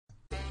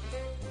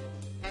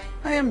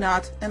I am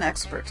not an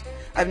expert.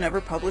 I've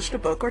never published a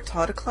book or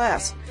taught a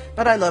class,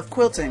 but I love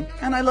quilting,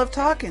 and I love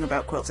talking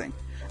about quilting.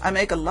 I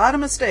make a lot of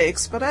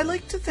mistakes, but I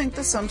like to think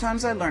that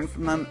sometimes I learn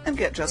from them and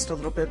get just a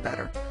little bit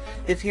better.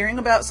 If hearing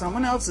about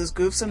someone else's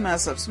goofs and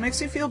mess-ups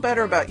makes you feel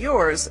better about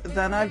yours,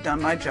 then I've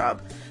done my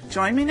job.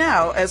 Join me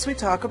now as we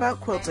talk about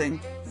quilting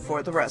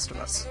for the rest of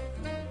us.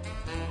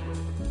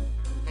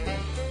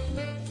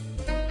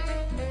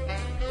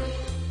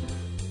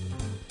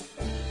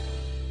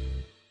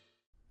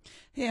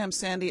 Hey, I'm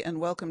Sandy, and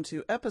welcome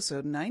to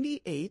episode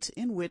 98,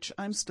 in which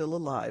I'm still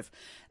alive.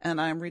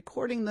 And I'm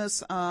recording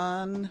this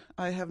on,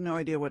 I have no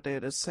idea what day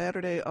it is,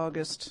 Saturday,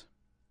 August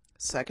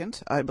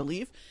 2nd, I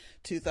believe,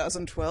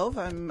 2012.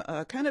 I'm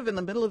kind of in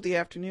the middle of the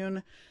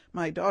afternoon.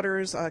 My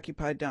daughter's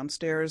occupied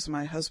downstairs.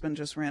 My husband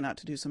just ran out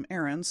to do some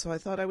errands, so I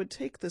thought I would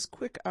take this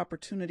quick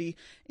opportunity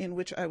in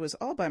which I was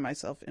all by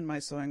myself in my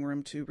sewing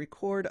room to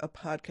record a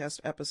podcast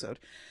episode.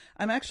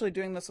 I'm actually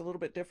doing this a little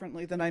bit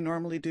differently than I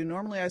normally do.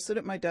 Normally I sit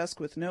at my desk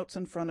with notes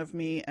in front of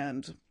me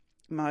and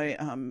my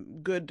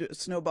good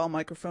snowball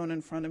microphone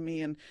in front of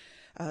me and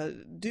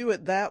do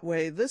it that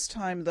way. This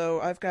time, though,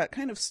 I've got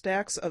kind of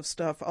stacks of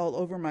stuff all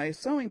over my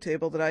sewing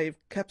table that I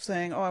kept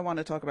saying, oh, I want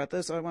to talk about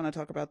this, oh, I want to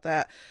talk about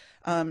that.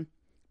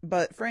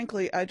 But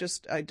frankly, I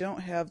don't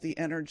have the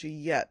energy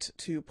yet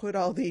to put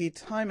all the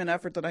time and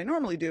effort that I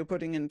normally do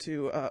putting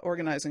into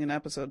organizing an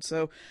episode.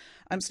 So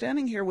I'm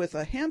standing here with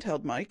a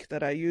handheld mic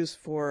that I use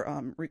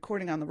for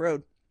recording on the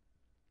road.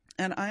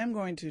 And I am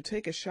going to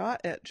take a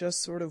shot at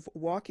just sort of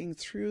walking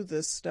through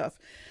this stuff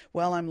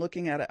while I'm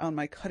looking at it on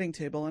my cutting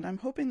table, and I'm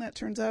hoping that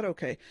turns out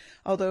okay.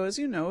 Although, as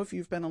you know, if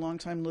you've been a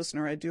long-time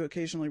listener, I do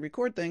occasionally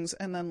record things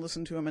and then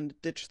listen to them and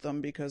ditch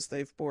them because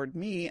they've bored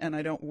me, and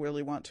I don't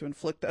really want to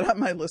inflict that on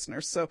my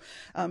listeners. So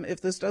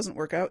if this doesn't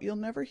work out, you'll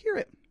never hear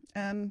it.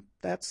 And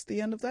that's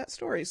the end of that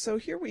story. So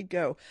here we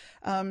go.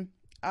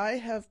 I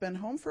have been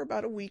home for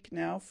about a week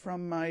now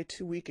from my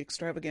 2-week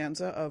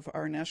extravaganza of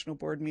our national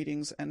board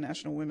meetings and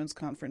National Women's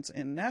Conference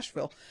in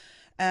Nashville,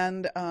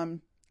 and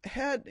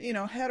had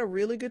a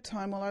really good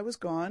time while I was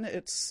gone.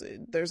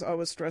 There's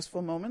always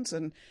stressful moments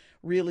and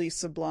really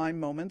sublime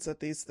moments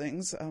at these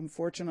things.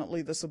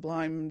 Fortunately, the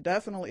sublime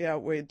definitely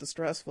outweighed the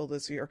stressful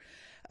this year,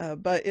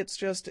 but it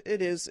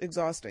is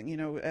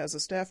exhausting. As a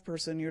staff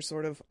person, you're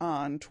sort of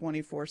on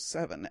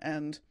 24/7,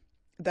 and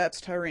that's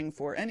tiring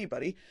for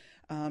anybody.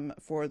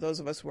 For those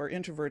of us who are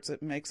introverts,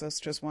 it makes us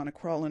just want to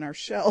crawl in our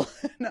shell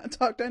and not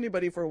talk to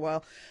anybody for a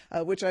while,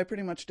 which I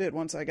pretty much did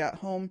once I got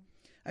home.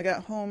 I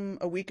got home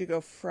a week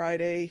ago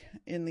Friday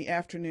in the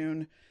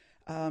afternoon,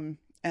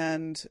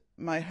 and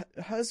my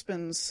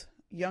husband's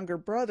younger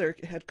brother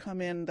had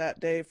come in that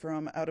day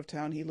from out of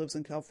town. He lives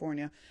in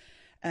California.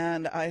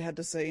 And I had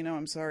to say,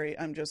 I'm sorry,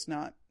 I'm just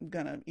not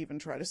going to even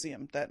try to see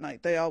him that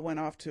night. They all went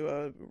off to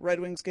a Red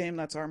Wings game.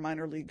 That's our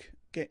minor league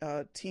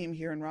team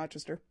here in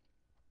Rochester.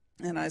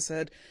 And I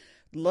said,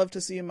 love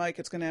to see you, Mike.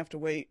 It's going to have to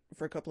wait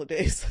for a couple of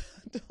days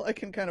until I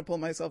can kind of pull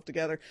myself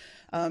together.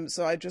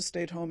 So I just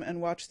stayed home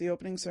and watched the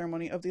opening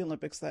ceremony of the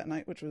Olympics that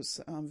night, which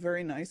was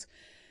very nice.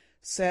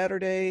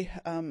 Saturday,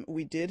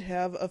 we did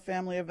have a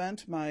family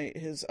event.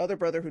 His other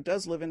brother, who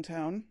does live in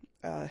town,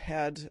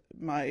 had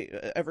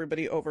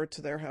everybody over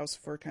to their house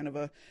for kind of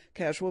a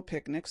casual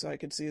picnic, so I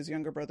could see his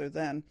younger brother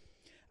then.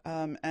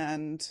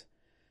 And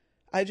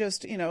I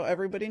just,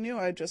 everybody knew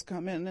I'd just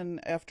come in, and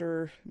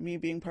after me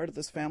being part of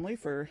this family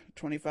for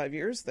 25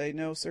 years, they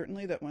know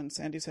certainly that when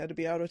Sandy's had to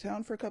be out of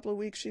town for a couple of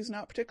weeks, she's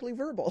not particularly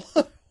verbal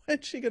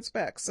when she gets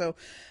back. So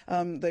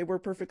they were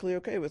perfectly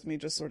okay with me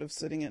just sort of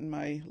sitting in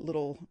my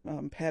little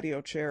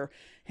patio chair,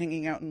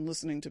 hanging out and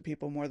listening to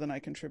people more than I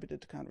contributed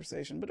to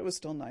conversation, but it was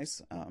still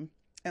nice.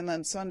 And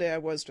then Sunday, I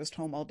was just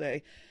home all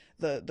day.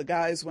 The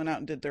guys went out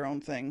and did their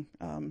own thing,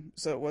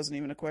 so it wasn't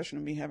even a question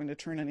of me having to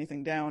turn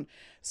anything down.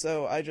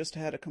 So I just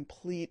had a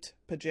complete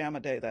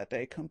pajama day that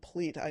day.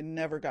 Complete. I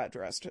never got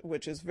dressed,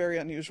 which is very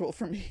unusual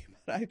for me,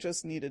 but I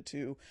just needed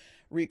to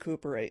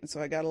recuperate. And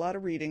so I got a lot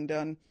of reading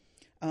done.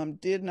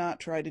 Did not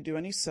try to do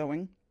any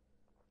sewing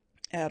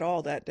at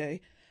all that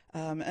day.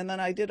 And then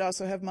I did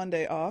also have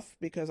Monday off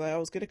because I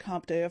always get a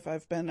comp day if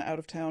I've been out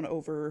of town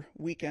over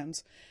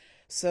weekends.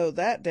 So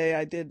that day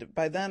I did.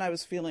 By then I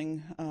was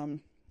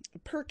feeling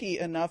perky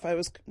enough. I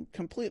was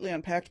completely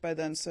unpacked by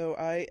then, so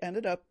I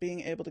ended up being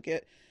able to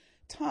get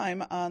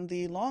time on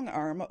the long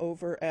arm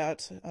over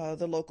at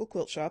the local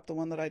quilt shop, the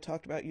one that I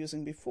talked about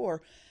using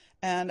before,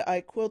 and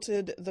I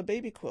quilted the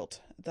baby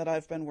quilt that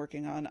I've been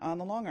working on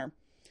the long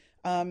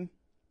arm.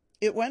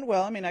 It went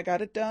well. I mean, I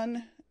got it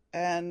done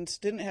and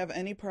didn't have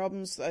any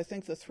problems. I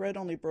think the thread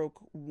only broke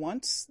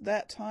once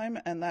that time,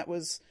 and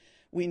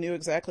we knew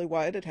exactly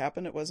why it had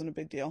happened. It wasn't a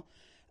big deal.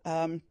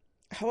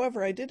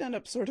 However, I did end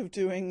up sort of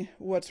doing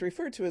what's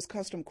referred to as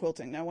custom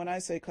quilting. Now, when I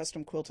say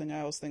custom quilting, I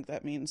always think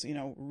that means,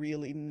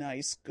 really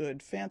nice,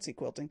 good, fancy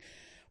quilting.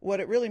 What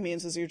it really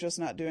means is you're just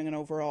not doing an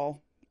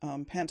overall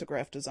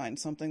pantograph design,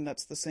 something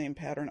that's the same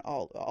pattern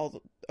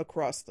all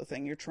across the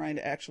thing. You're trying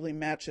to actually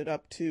match it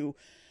up to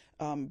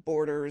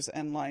borders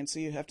and lines, so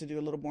you have to do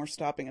a little more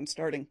stopping and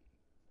starting.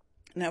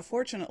 Now,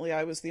 fortunately,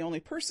 I was the only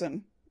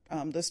person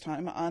this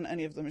time on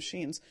any of the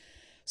machines.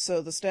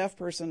 So the staff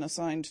person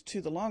assigned to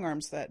the long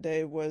arms that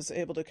day was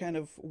able to kind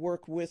of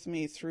work with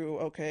me through,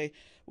 okay,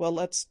 well,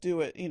 let's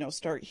do it,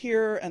 start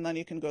here, and then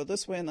you can go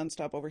this way and then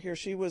stop over here.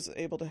 She was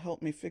able to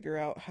help me figure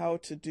out how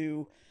to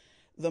do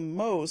the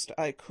most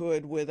I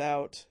could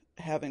without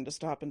having to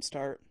stop and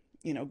start,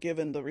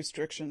 given the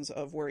restrictions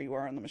of where you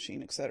are on the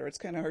machine, et cetera. It's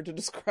kind of hard to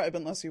describe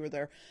unless you were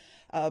there.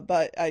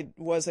 But I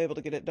was able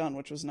to get it done,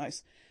 which was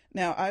nice.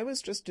 Now, I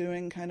was just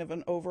doing kind of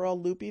an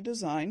overall loopy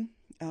design.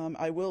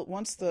 I will,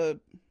 once the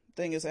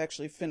thing is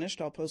actually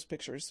finished, I'll post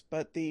pictures.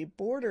 But the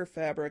border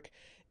fabric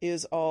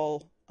is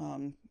all,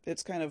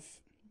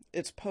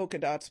 it's polka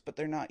dots, but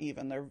they're not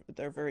even.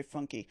 They're very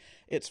funky.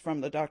 It's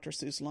from the Dr.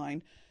 Seuss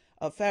line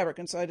of fabric.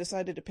 And so I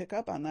decided to pick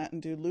up on that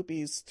and do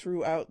loopies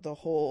throughout the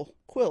whole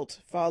quilt,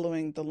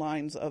 following the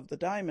lines of the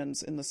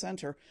diamonds in the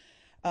center.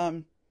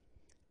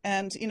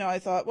 And, I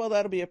thought, well,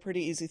 that'll be a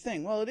pretty easy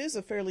thing. Well, it is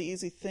a fairly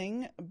easy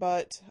thing,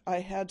 but I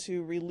had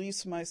to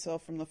release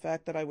myself from the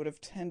fact that I would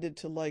have tended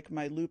to like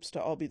my loops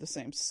to all be the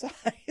same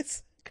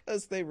size,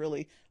 because they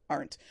really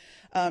aren't.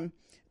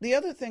 The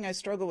other thing I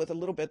struggle with a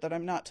little bit that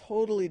I'm not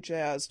totally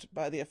jazzed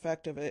by the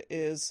effect of it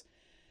is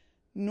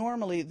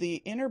normally the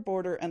inner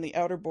border and the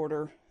outer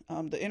border.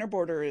 The inner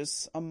border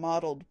is a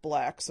mottled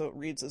black, so it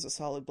reads as a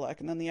solid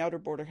black, and then the outer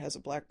border has a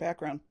black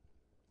background.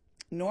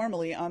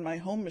 Normally, on my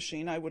home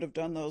machine, I would have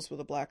done those with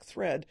a black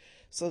thread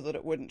so that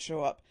it wouldn't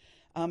show up.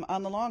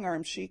 On the long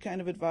arm, she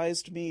kind of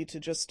advised me to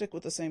just stick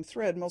with the same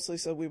thread, mostly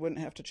so we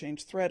wouldn't have to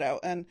change thread out.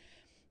 And,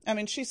 I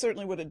mean, she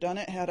certainly would have done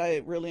it had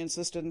I really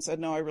insisted and said,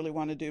 no, I really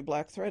want to do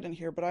black thread in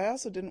here. But I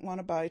also didn't want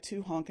to buy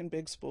two honking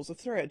big spools of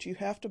thread. You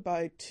have to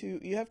buy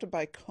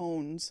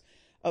cones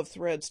of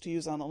threads to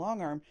use on the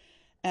long arm.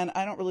 And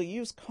I don't really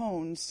use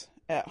cones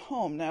at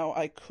home. Now,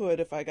 I could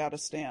if I got a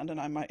stand,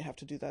 and I might have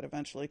to do that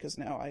eventually because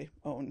now I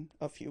own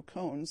a few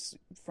cones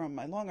from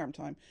my long arm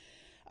time.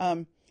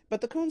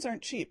 But the cones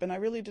aren't cheap, and I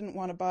really didn't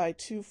want to buy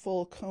two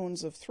full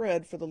cones of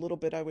thread for the little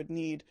bit I would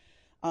need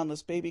on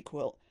this baby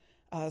quilt.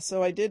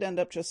 So I did end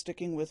up just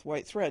sticking with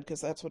white thread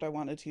because that's what I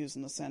wanted to use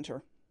in the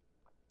center.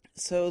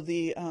 So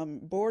the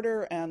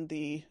border and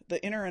the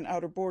inner and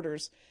outer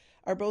borders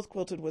are both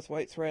quilted with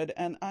white thread,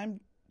 and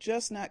I'm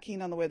just not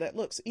keen on the way that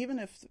looks. Even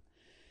if,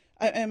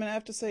 I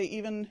have to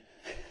say,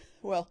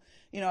 well,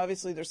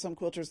 obviously there's some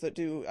quilters that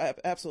do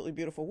absolutely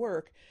beautiful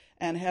work,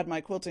 and had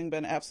my quilting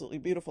been absolutely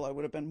beautiful, I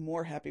would have been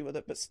more happy with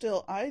it. But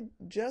still, I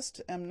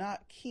just am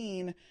not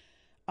keen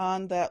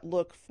on that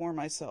look for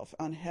myself,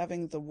 on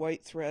having the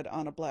white thread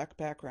on a black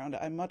background.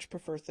 I much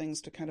prefer things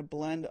to kind of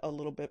blend a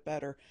little bit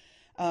better.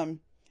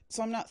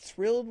 So I'm not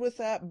thrilled with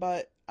that,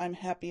 but I'm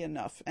happy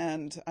enough.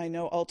 And I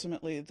know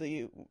ultimately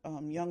the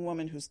young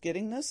woman who's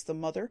getting this, the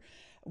mother,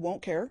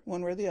 won't care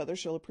one way or the other.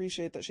 She'll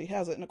appreciate that she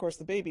has it. And of course,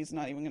 the baby's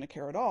not even going to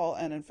care at all.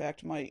 And in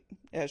fact, might,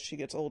 as she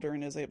gets older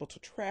and is able to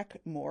track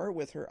more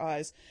with her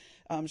eyes,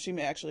 she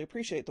may actually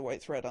appreciate the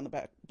white thread on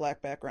the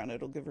black background.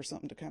 It'll give her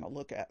something to kind of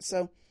look at.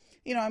 So,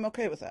 I'm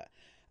okay with that.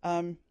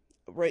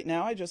 Right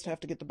now, I just have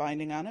to get the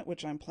binding on it,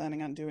 which I'm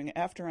planning on doing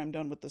after I'm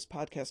done with this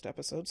podcast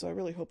episode. So I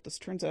really hope this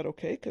turns out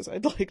okay, because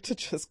I'd like to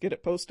just get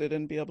it posted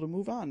and be able to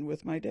move on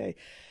with my day.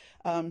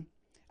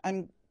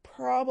 I'm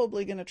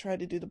probably going to try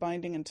to do the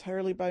binding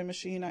entirely by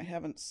machine. I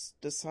haven't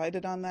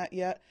decided on that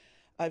yet.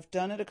 I've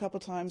done it a couple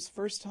times.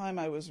 First time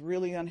I was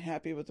really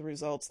unhappy with the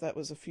results. That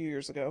was a few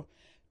years ago.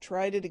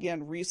 Tried it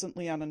again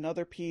recently on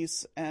another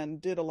piece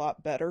and did a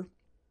lot better.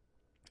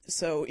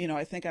 So,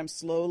 I think I'm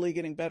slowly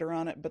getting better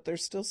on it, but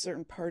there's still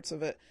certain parts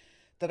of it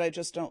that I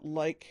just don't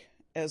like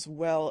as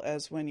well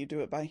as when you do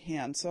it by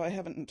hand. So I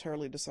haven't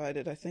entirely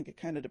decided. I think it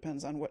kind of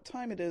depends on what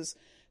time it is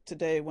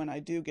today when I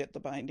do get the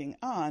binding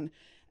on,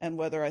 and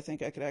whether I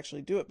think I could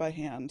actually do it by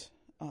hand,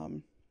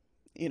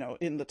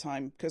 in the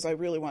time, because I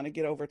really want to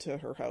get over to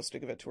her house to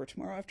give it to her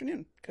tomorrow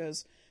afternoon,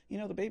 because,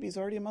 the baby's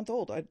already a month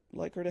old. I'd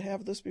like her to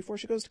have this before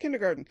she goes to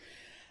kindergarten.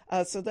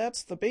 So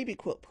that's the baby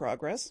quilt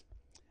progress.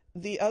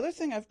 The other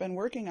thing I've been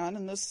working on,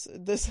 and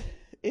this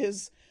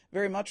is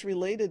very much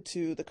related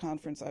to the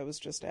conference I was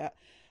just at,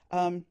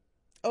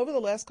 over the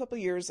last couple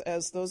of years,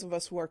 as those of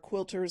us who are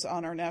quilters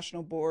on our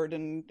national board,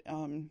 and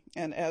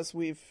as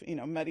we've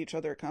met each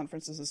other at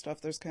conferences and stuff,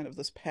 there's kind of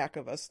this pack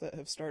of us that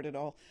have started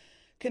all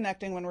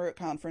connecting when we're at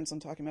conference and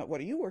talking about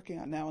what are you working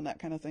on now and that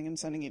kind of thing, and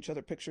sending each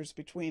other pictures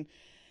between.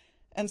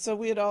 And so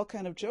we had all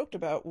kind of joked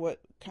about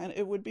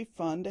it would be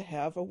fun to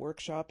have a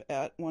workshop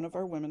at one of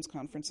our women's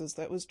conferences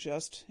that was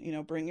just,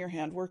 bring your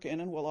handwork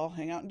in and we'll all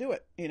hang out and do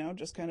it.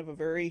 Just kind of a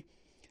very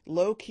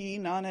low-key,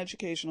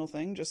 non-educational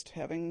thing, just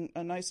having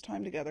a nice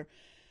time together.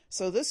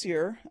 So this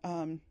year,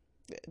 and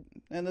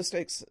this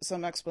takes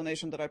some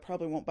explanation that I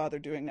probably won't bother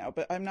doing now,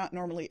 but I'm not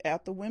normally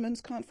at the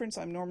women's conference.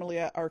 I'm normally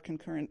at our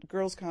concurrent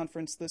girls'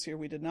 conference. This year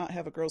we did not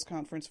have a girls'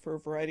 conference for a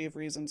variety of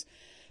reasons.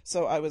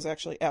 So I was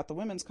actually at the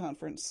women's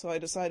conference. So I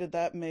decided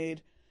that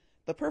made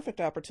the perfect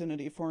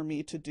opportunity for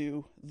me to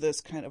do this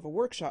kind of a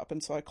workshop.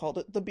 And so I called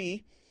it the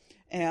Bee.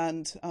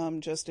 And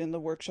just in the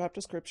workshop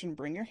description,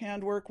 bring your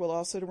handwork. We'll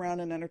all sit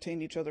around and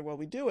entertain each other while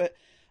we do it.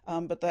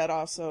 But that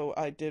also,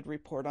 I did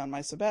report on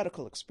my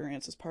sabbatical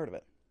experience as part of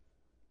it.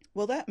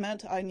 Well, that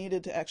meant I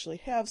needed to actually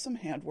have some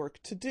handwork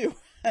to do.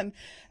 And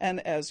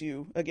as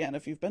you, again,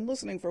 if you've been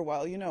listening for a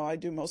while, you know I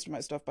do most of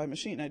my stuff by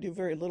machine. I do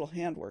very little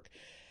handwork.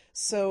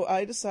 So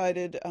I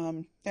decided,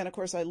 and of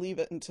course I leave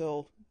it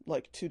until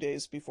like 2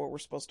 days before we're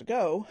supposed to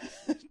go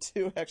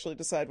to actually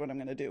decide what I'm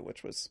going to do,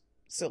 which was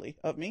silly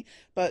of me,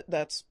 but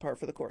that's par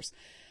for the course.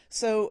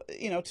 So,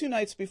 2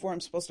 nights before I'm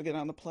supposed to get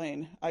on the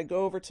plane, I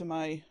go over to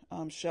my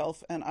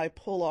shelf and I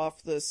pull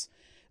off this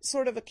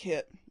sort of a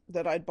kit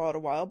that I'd bought a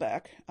while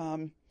back.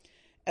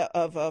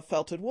 Of a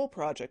felted wool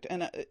project.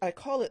 And I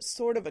call it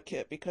sort of a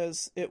kit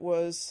because it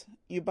was,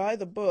 you buy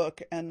the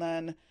book and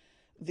then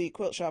the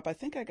quilt shop, I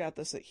think I got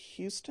this at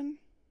Houston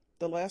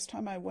the last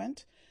time I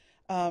went.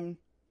 The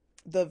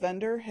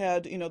vendor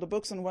had, the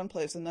books in one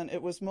place and then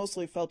it was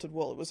mostly felted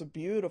wool. It was a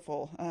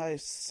beautiful,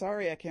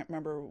 sorry, I can't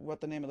remember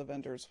what the name of the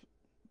vendor's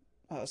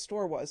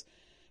store was.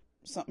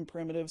 Something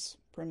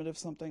primitive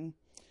something.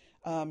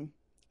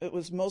 It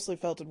was mostly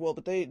felted wool,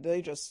 but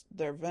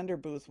their vendor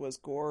booth was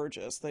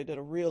gorgeous. They did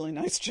a really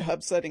nice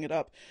job setting it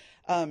up.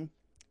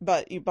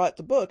 But you bought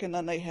the book, and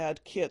then they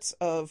had kits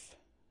of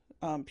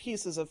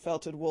pieces of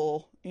felted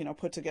wool,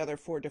 put together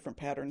for different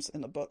patterns in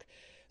the book.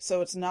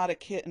 So it's not a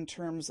kit in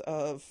terms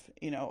of,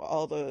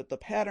 all the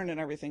pattern and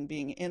everything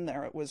being in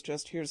there. It was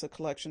just, here's a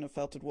collection of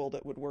felted wool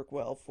that would work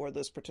well for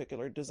this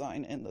particular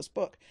design in this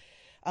book.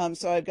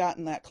 So I'd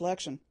gotten that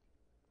collection.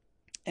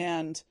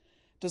 And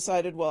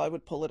decided, well, I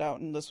would pull it out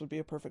and this would be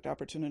a perfect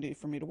opportunity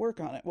for me to work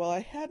on it. Well,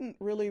 I hadn't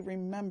really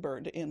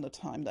remembered in the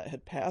time that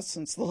had passed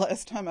since the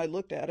last time I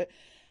looked at it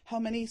how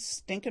many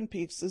stinking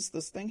pieces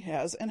this thing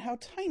has and how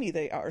tiny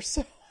they are.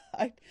 So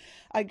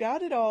I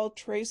got it all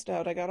traced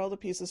out. I got all the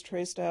pieces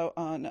traced out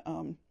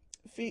on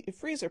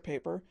freezer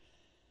paper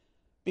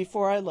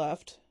before I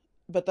left.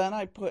 But then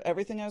I put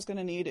everything I was going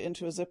to need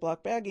into a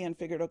Ziploc baggie and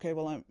figured, okay,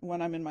 well,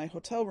 when I'm in my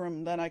hotel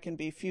room, then I can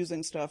be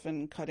fusing stuff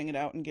and cutting it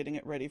out and getting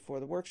it ready for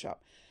the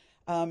workshop.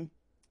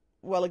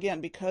 Well,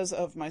 again, because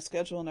of my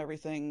schedule and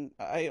everything,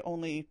 I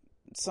only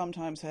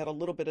sometimes had a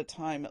little bit of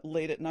time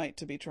late at night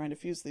to be trying to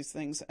fuse these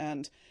things.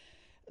 And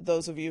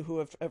those of you who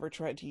have ever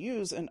tried to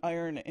use an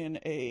iron in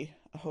a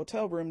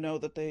hotel room know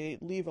that they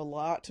leave a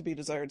lot to be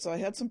desired. So I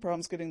had some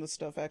problems getting the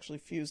stuff actually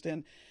fused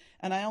in.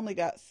 And I only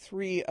got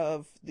 3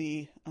 of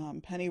the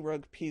penny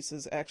rug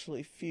pieces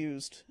actually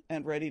fused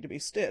and ready to be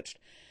stitched.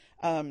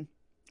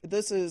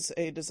 This is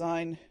a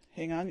design.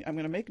 Hang on, I'm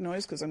going to make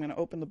noise because I'm going to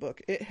open the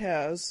book.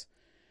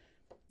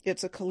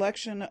 It's a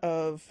collection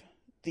of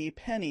the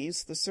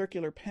pennies, the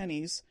circular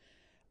pennies,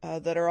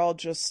 that are all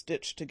just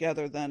stitched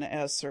together then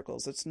as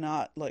circles. It's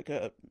not like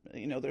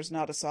there's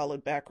not a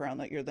solid background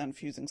that you're then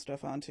fusing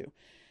stuff onto.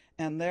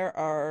 And there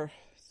are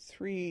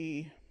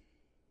 3,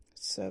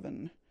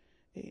 7,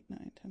 8,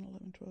 9, 10,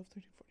 11, 12,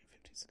 13, 14,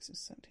 15, 16,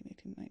 17,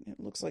 18, 19.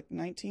 It looks like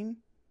 19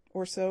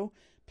 or so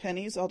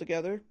pennies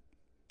altogether.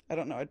 I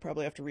don't know. I'd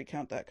probably have to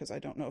recount that because I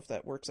don't know if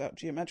that works out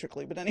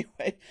geometrically. But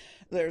anyway,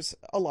 there's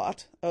a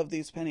lot of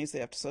these pennies they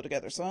have to sew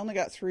together. So I only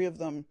got 3 of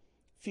them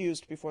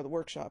fused before the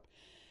workshop.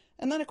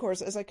 And then, of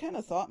course, as I kind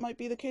of thought might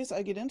be the case,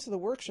 I get into the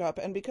workshop,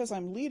 and because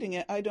I'm leading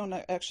it, I don't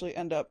actually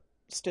end up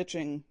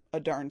stitching a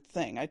darn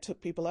thing. I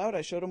took people out,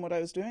 I showed them what I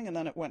was doing, and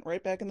then it went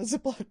right back in the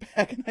Ziploc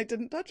bag, and I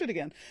didn't touch it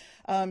again.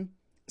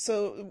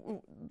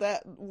 So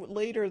that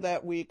later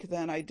that week,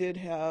 then I did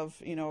have,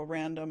 a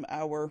random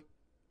hour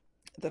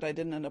that I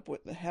didn't end up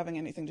with having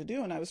anything to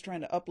do, and I was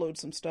trying to upload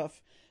some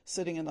stuff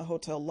sitting in the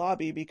hotel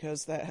lobby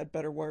because that had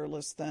better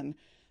wireless than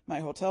my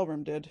hotel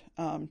room did.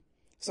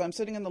 So I'm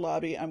sitting in the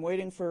lobby, I'm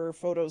waiting for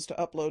photos to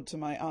upload to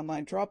my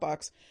online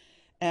Dropbox,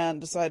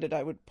 and decided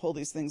I would pull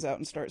these things out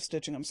and start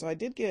stitching them. So I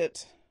did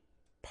get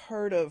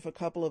part of a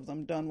couple of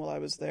them done while I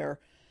was there.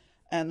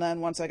 And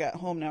then once I got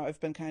home now,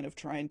 I've been kind of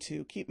trying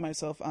to keep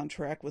myself on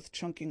track with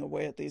chunking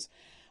away at these.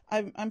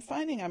 I'm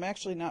finding I'm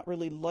actually not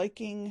really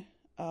liking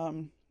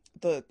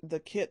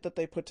the kit that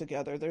they put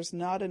together. There's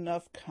not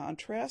enough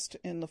contrast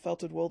in the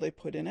felted wool they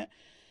put in it.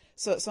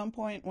 So at some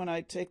point when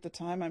I take the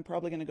time, I'm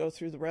probably going to go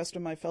through the rest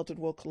of my felted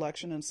wool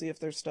collection and see if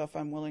there's stuff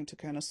I'm willing to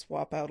kind of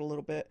swap out a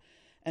little bit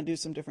and do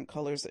some different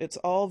colors. It's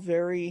all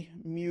very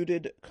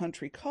muted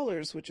country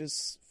colors, which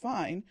is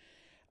fine.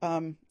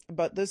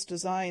 But this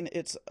design,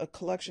 it's a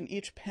collection.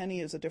 Each penny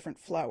is a different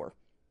flower.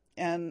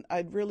 And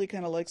I'd really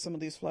kind of like some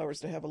of these flowers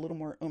to have a little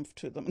more oomph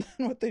to them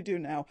than what they do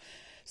now.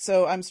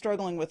 So I'm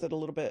struggling with it a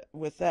little bit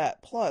with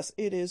that. Plus,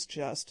 it is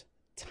just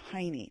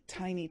tiny,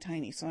 tiny,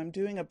 tiny. So I'm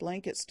doing a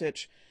blanket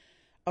stitch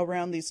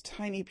around these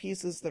tiny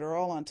pieces that are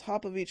all on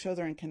top of each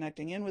other and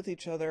connecting in with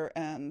each other,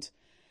 and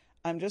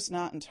I'm just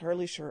not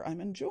entirely sure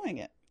I'm enjoying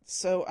it.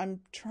 So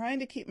I'm trying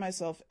to keep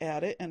myself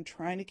at it and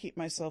trying to keep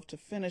myself to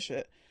finish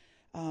it,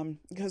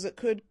 because it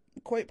could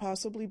quite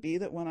possibly be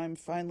that when I'm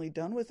finally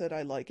done with it,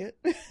 I like it.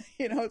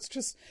 It's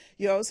just,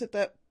 you always hit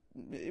that,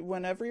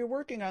 whenever you're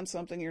working on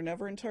something, you're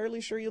never entirely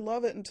sure you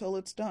love it until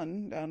it's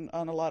done,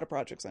 on a lot of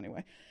projects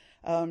anyway.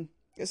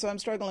 So I'm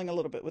struggling a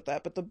little bit with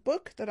that. But the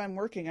book that I'm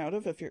working out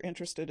of, if you're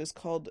interested, is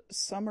called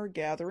Summer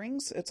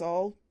Gatherings. It's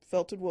all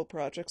felted wool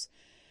projects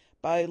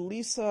by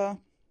Lisa,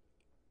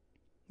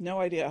 no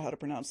idea how to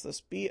pronounce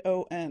this,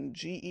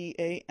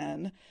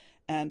 Bongean,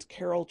 and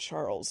Carol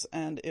Charles.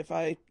 And if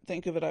I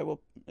think of it,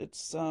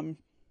 it's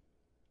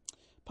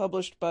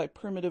published by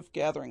Primitive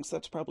Gatherings.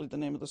 That's probably the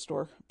name of the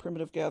store,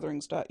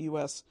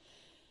 primitivegatherings.us.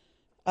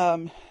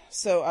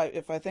 So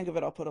if I think of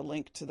it, I'll put a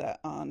link to that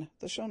on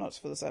the show notes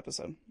for this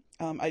episode.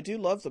 I do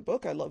love the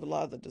book. I love a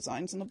lot of the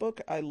designs in the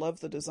book. I love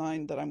the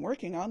design that I'm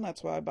working on.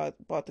 That's why I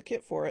bought the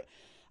kit for it.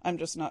 I'm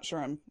just not sure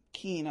I'm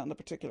keen on the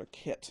particular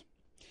kit.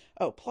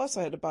 Oh, plus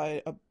I had to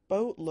buy a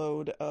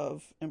boatload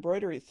of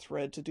embroidery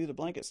thread to do the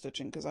blanket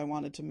stitching because I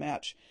wanted to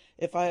match.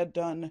 If I had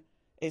done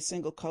a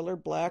single color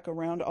black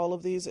around all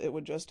of these, it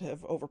would just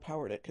have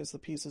overpowered it because the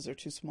pieces are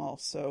too small.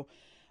 So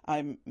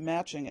I'm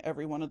matching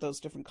every one of those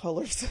different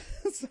colors.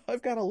 So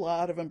I've got a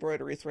lot of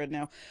embroidery thread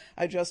now.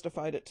 I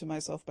justified it to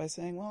myself by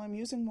saying, well, I'm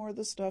using more of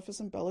this stuff as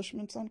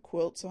embellishments on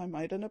quilts, so I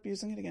might end up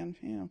using it again.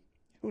 Yeah,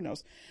 who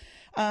knows?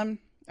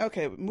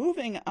 Okay,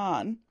 moving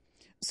on.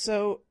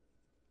 So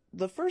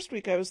the first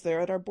week I was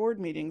there at our board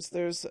meetings,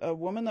 there's a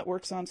woman that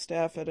works on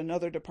staff at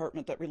another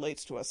department that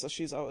relates to us. So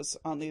she's always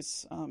on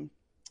these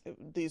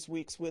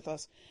weeks with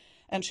us.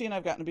 And she and I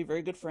have gotten to be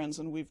very good friends,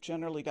 and we've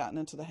generally gotten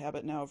into the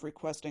habit now of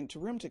requesting to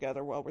room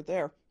together while we're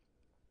there.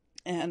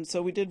 And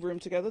so we did room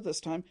together this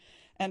time.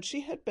 And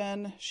she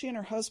and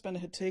her husband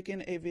had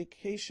taken a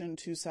vacation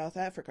to South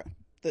Africa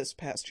this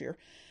past year.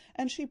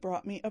 And she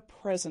brought me a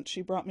present.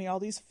 She brought me all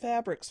these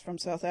fabrics from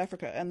South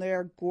Africa, and they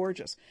are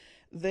gorgeous.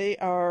 They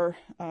are,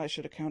 I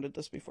should have counted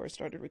this before I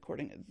started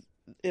recording.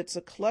 It's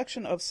a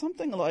collection of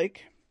something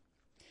like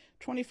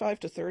 25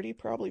 to 30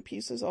 probably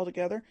pieces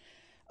altogether.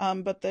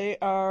 But they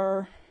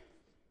are,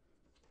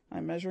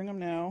 I'm measuring them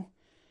now,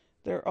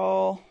 they're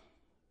all,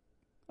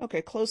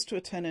 close to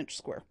a 10-inch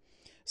square.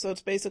 So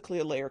it's basically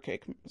a layer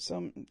cake.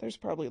 So there's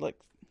probably like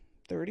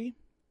 30,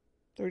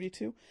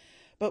 32.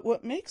 But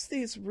what makes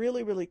these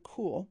really, really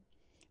cool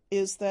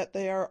is that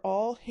they are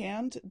all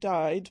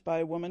hand-dyed by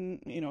a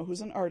woman,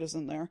 who's an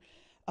artisan there,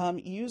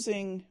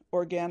 using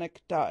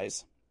organic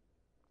dyes.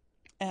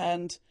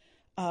 And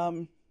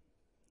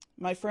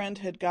my friend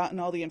had gotten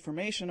all the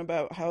information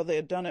about how they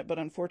had done it, but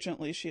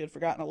unfortunately she had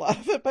forgotten a lot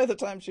of it by the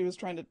time she was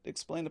trying to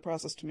explain the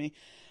process to me.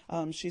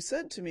 She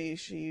said to me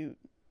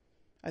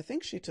I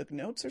think she took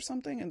notes or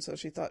something, and so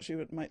she thought she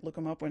might look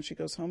them up when she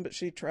goes home, but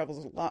she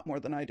travels a lot more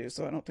than I do,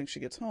 so I don't think she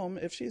gets home.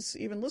 If she's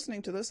even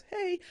listening to this,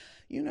 hey,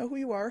 you know who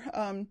you are.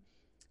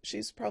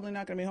 She's probably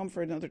not going to be home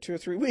for another 2 or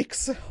 3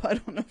 weeks, so I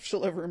don't know if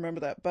she'll ever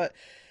remember that. But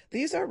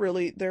these are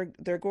really,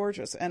 they're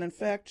gorgeous. And in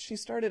fact, she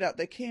started out,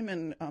 they came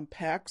in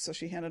packs, so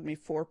she handed me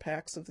 4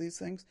 packs of these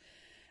things.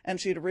 And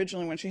she'd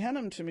originally, when she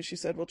handed them to me, she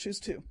said, well, choose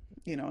 2,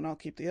 and I'll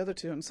keep the other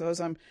 2. And so as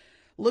I'm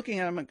looking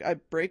at them, I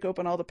break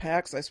open all the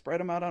packs, I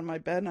spread them out on my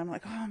bed, and I'm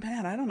like, oh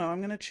man, I don't know, I'm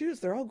going to choose.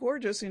 They're all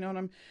gorgeous, and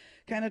I'm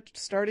kind of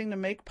starting to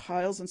make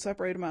piles and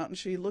separate them out. And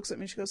she looks at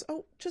me, she goes,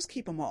 oh, just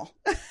keep them all.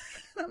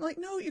 And I'm like,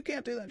 no, you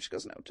can't do that. And she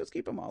goes, no, just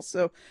keep them all.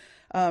 So,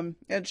 and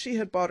she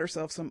had bought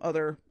herself some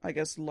other, I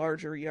guess,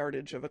 larger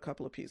yardage of a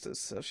couple of pieces.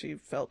 So she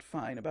felt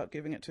fine about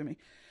giving it to me.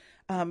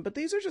 But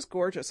these are just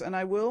gorgeous. And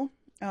I will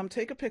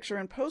take a picture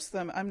and post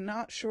them. I'm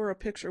not sure a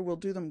picture will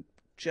do them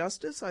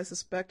justice. I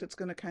suspect it's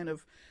going to kind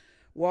of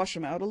wash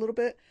them out a little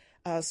bit.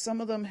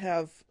 Some of them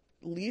have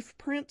leaf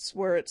prints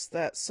where it's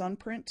that sun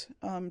print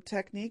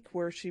technique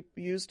where she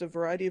used a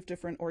variety of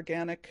different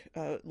organic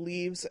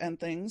leaves and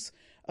things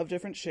of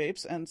different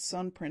shapes and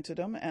sun printed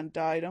them and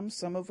dyed them.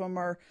 Some of them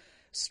are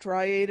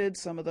striated,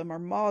 some of them are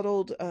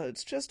mottled.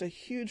 It's just a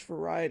huge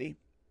variety,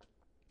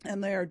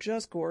 and they are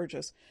just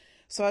gorgeous.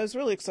 So I was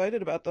really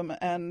excited about them,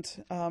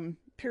 and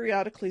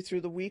periodically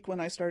through the week when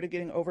I started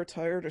getting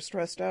overtired or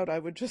stressed out, I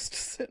would just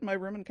sit in my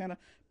room and kind of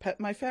pet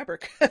my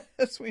fabric.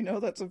 As we know,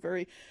 that's a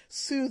very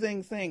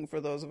soothing thing for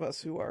those of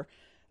us who are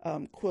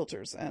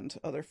quilters and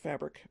other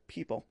fabric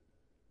people.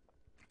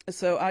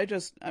 So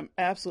I'm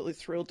absolutely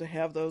thrilled to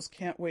have those.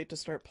 Can't wait to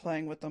start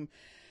playing with them.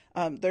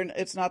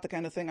 It's not the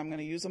kind of thing I'm going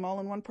to use them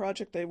all in one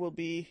project. They will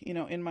be,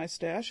 in my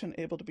stash and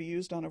able to be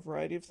used on a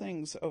variety of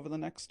things over the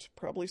next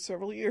probably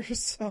several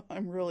years. So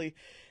I'm really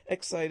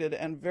excited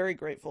and very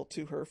grateful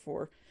to her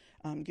for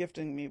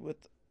gifting me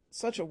with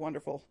such a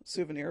wonderful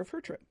souvenir of her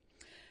trip.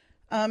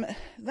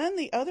 Then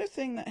the other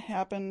thing that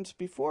happened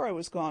before I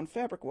was gone,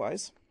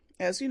 fabric-wise,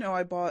 as you know,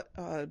 I bought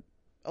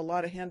a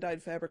lot of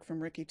hand-dyed fabric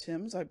from Ricky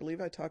Timms. I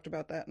believe I talked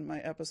about that in my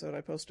episode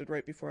I posted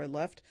right before I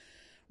left,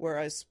 where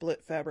I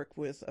split fabric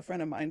with a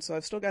friend of mine. So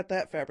I've still got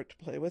that fabric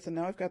to play with, and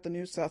now I've got the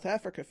new South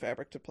Africa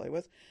fabric to play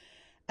with.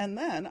 And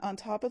then, on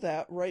top of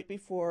that, right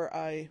before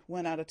I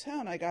went out of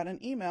town, I got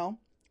an email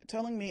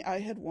telling me I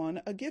had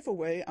won a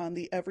giveaway on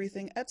the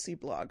Everything Etsy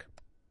blog.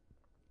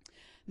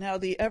 Now,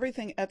 the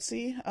Everything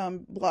Etsy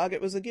blog,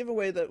 it was a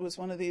giveaway that was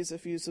one of these,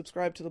 if you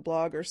subscribe to the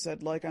blog or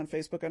said like on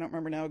Facebook, I don't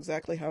remember now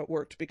exactly how it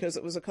worked, because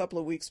it was a couple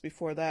of weeks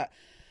before that.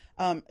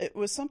 It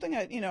was something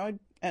I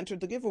entered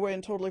the giveaway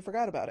and totally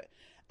forgot about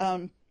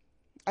it.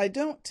 I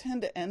don't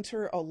tend to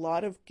enter a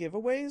lot of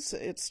giveaways.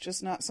 It's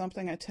just not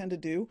something I tend to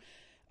do.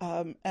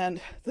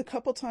 And the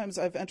couple times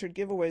I've entered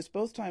giveaways,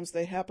 both times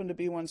they happened to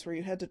be ones where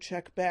you had to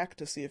check back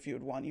to see if you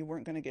had won. You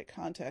weren't going to get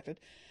contacted.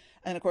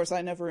 And of course,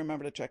 I never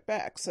remember to check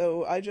back.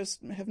 So I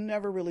just have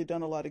never really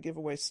done a lot of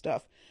giveaway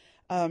stuff.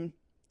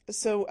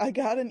 So I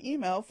got an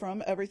email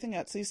from Everything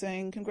Etsy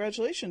saying,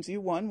 congratulations,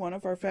 you won one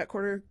of our Fat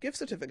Quarter gift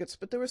certificates.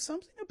 But there was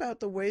something about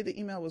the way the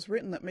email was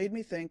written that made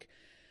me think,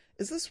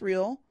 is this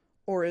real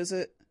or is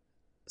it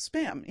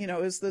spam?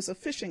 Is this a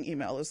phishing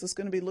email? Is this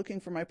going to be looking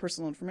for my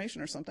personal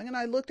information or something? And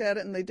I looked at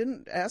it and they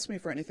didn't ask me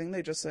for anything.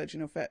 They just said,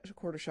 Fat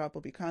Quarter Shop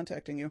will be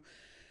contacting you.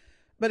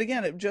 But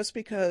again, just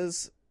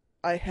because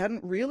I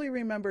hadn't really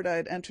remembered I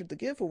had entered the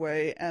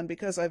giveaway, and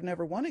because I've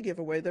never won a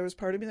giveaway, there was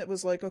part of me that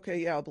was like, okay,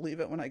 yeah, I'll believe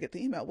it when I get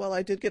the email. Well,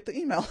 I did get the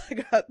email. I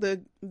got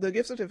the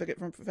gift certificate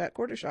from Fat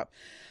Quarter Shop.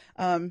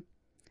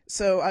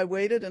 So I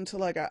waited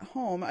until I got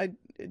home. I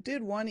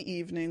did one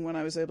evening when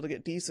I was able to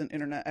get decent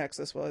internet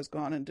access while I was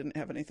gone and didn't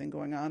have anything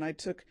going on. I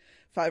took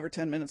 5 or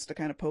 10 minutes to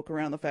kind of poke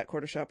around the Fat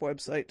Quarter Shop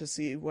website to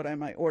see what I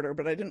might order,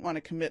 but I didn't want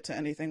to commit to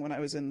anything when I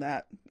was in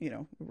that,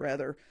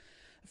 rather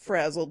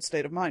frazzled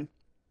state of mind.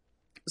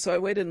 So I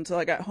waited until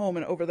I got home,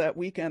 and over that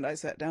weekend I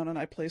sat down and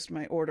I placed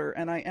my order,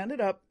 and I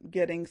ended up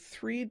getting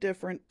 3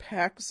 different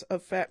packs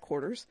of Fat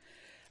Quarters.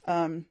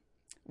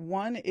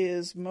 One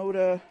is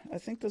Moda, I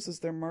think this is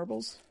their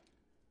marbles,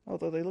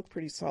 although they look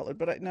pretty solid,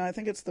 but I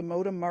think it's the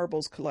Moda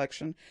Marbles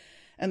collection,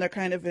 and they're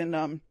kind of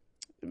in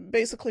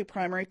basically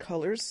primary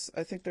colors.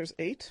 I think there's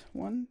 8.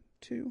 1,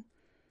 2,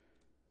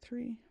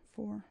 3,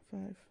 4,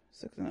 5,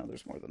 6. No,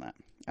 there's more than that.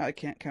 I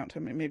can't count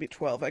how many, maybe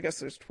 12. I guess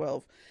there's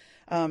 12.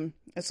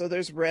 So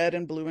there's red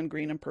and blue and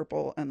green and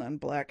purple and then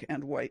black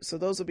and white. So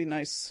those will be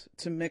nice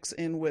to mix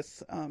in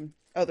with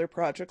other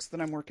projects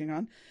that I'm working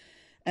on.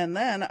 And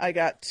then I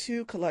got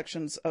 2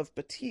 collections of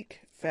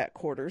batik Fat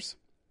Quarters.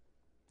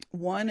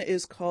 One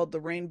is called the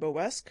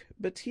Rainbow-esque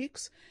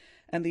Batiks,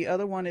 and the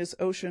other one is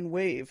Ocean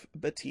Wave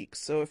Batiks.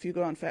 So if you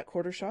go on Fat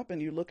Quarter Shop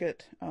and you look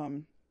at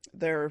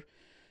their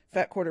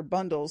Fat Quarter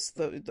bundles,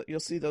 you'll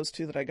see those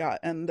 2 that I got.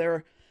 And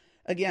they're,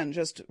 again,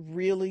 just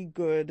really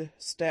good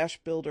stash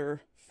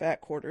builder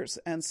Fat Quarters.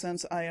 And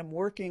since I am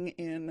working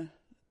in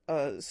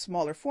a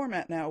smaller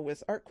format now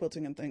with art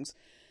quilting and things,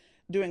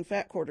 doing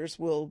Fat Quarters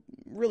will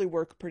really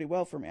work pretty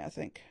well for me, I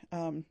think.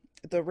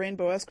 The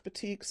Rainbow-esque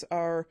Batiks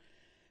are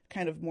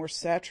kind of more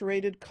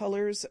saturated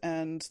colors,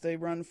 and they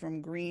run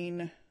from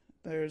green.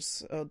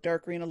 There's a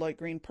dark green, a light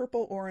green,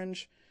 purple,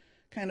 orange,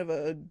 kind of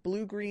a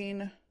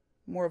blue-green,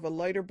 more of a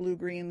lighter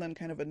blue-green, then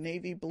kind of a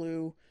navy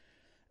blue,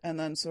 and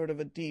then sort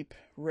of a deep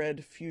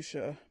red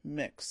fuchsia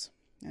mix.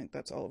 I think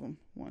that's all of them.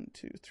 1,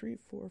 2, 3,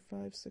 4,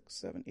 5, 6,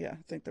 7. Yeah,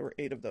 I think there were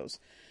 8 of those.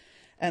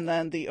 And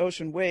then the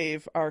Ocean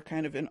Wave are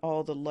kind of in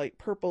all the light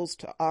purples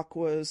to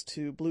aquas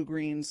to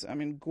blue-greens. I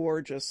mean,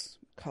 gorgeous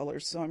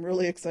colors. So I'm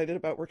really excited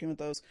about working with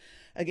those.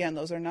 Again,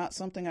 those are not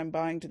something I'm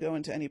buying to go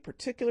into any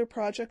particular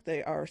project.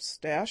 They are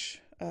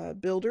stash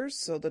builders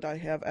so that I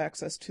have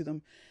access to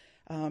them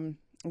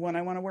when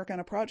I want to work on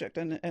a project.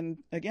 And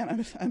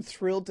again, I'm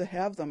thrilled to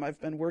have them.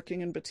 I've been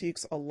working in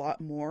batiks a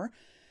lot more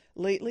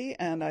lately,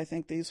 and I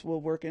think these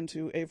will work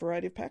into a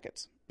variety of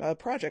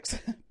projects.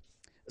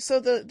 So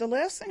the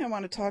last thing I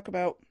want to talk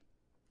about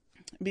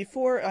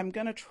before I'm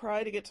going to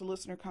try to get to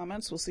listener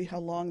comments, we'll see how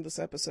long this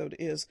episode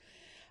is.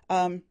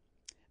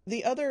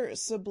 The other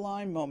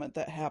sublime moment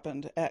that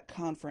happened at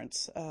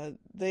conference,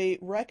 they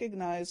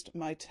recognized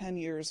my 10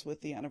 years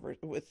with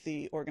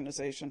the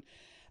organization.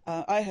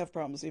 I have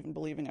problems even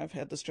believing I've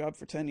had this job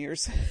for 10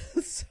 years.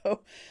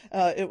 So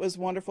it was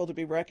wonderful to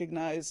be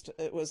recognized.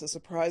 It was a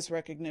surprise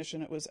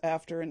recognition. It was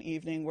after an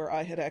evening where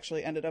I had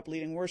actually ended up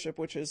leading worship,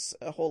 which is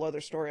a whole other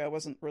story. I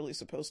wasn't really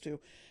supposed to,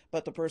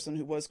 but the person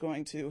who was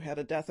going to had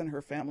a death in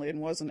her family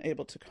and wasn't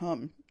able to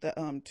come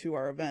to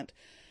our event.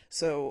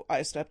 So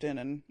I stepped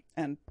in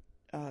and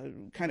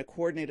kind of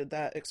coordinated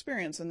that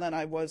experience, and then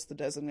I was the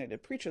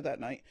designated preacher that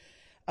night.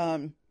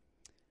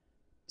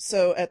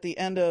 So at the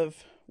end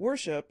of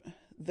worship,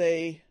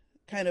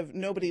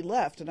 nobody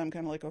left, and I'm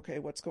kind of like, okay,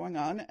 what's going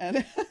on?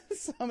 And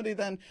somebody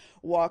then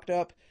walked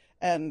up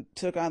and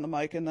took on the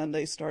mic, and then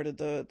they started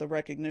the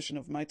recognition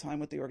of my time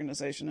with the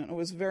organization, and it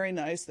was very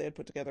nice. They had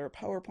put together a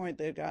PowerPoint.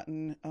 They had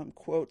gotten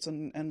quotes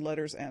and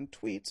letters and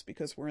tweets,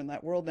 because we're in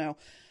that world now,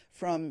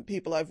 from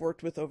people I've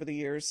worked with over the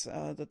years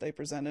that they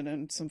presented,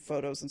 and some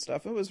photos and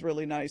stuff. It was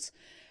really nice.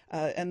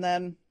 And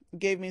then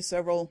gave me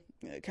several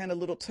kind of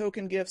little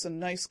token gifts and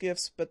nice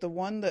gifts, but the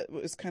one that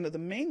was kind of the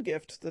main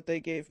gift that they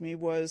gave me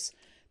was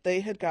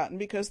they had gotten,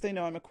 because they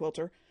know I'm a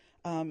quilter,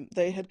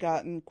 they had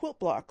gotten quilt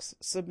blocks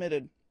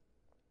submitted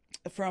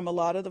from a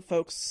lot of the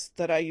folks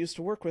that I used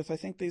to work with. I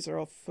think these are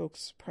all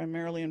folks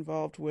primarily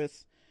involved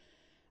with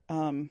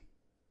the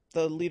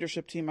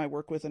leadership team I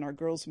work with in our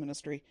girls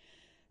ministry.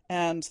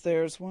 And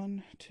there's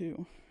 1,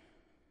 2,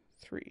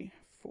 3,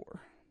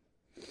 4,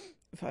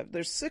 5.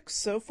 There's 6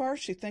 so far.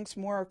 She thinks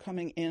more are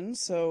coming in.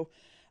 So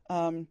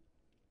when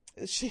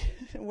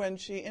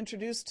she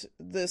introduced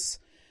this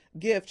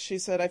gift, she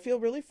said, I feel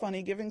really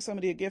funny giving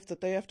somebody a gift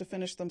that they have to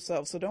finish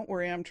themselves. So don't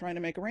worry, I'm trying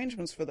to make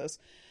arrangements for this.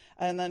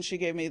 And then she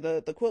gave me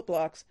the quilt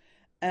blocks.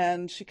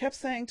 And she kept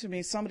saying to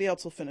me, somebody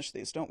else will finish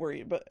these, don't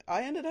worry. But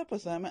I ended up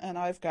with them, and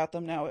I've got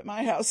them now at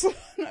my house. I'm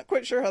not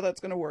quite sure how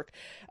that's going to work.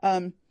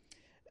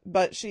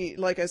 But she,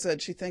 like I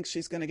said, she thinks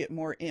she's going to get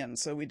more in.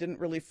 So we didn't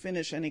really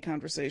finish any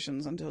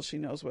conversations until she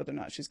knows whether or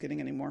not she's getting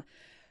any more.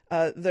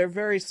 They're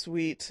very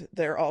sweet.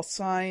 They're all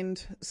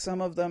signed.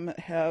 Some of them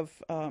have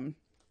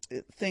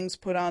things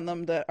put on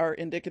them that are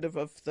indicative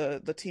of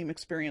the team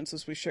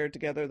experiences we shared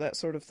together, that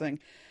sort of thing.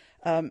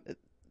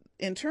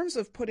 In terms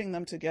of putting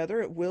them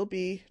together, it will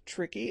be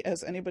tricky,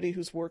 as anybody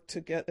who's worked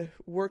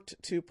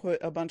to put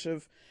a bunch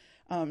of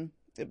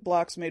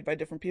blocks made by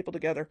different people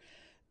together.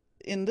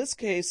 In this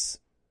case,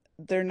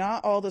 they're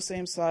not all the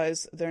same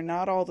size. They're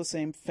not all the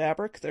same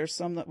fabric. There's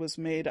some that was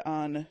made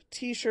on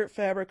t-shirt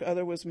fabric.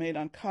 Other was made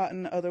on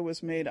cotton. Other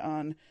was made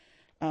on,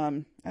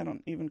 I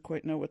don't even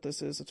quite know what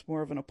this is. It's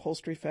more of an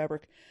upholstery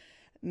fabric.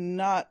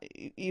 Not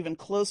even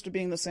close to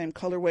being the same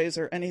colorways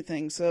or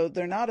anything. So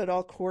they're not at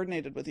all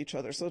coordinated with each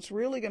other. So it's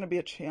really going to be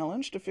a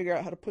challenge to figure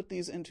out how to put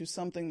these into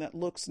something that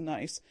looks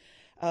nice.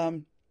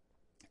 And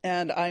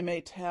I may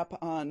tap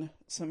on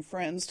some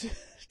friends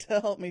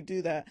to help me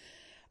do that.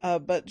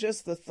 But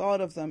just the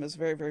thought of them is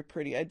very, very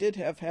pretty. I did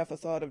have half a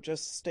thought of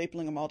just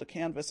stapling them all to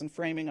canvas and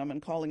framing them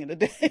and calling it a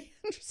day,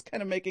 and just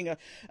kind of making an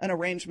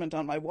arrangement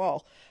on my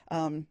wall,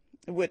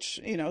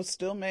 which,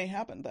 still may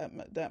happen.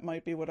 That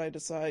might be what I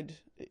decide.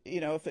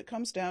 If it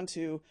comes down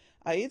to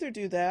I either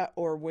do that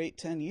or wait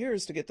 10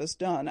 years to get this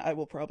done, I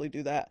will probably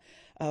do that.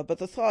 But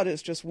the thought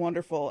is just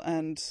wonderful.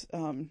 And,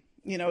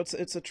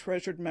 it's a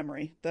treasured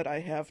memory that I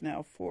have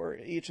now for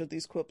each of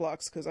these quilt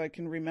blocks, because I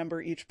can remember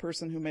each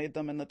person who made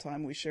them and the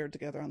time we shared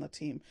together on the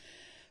team.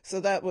 So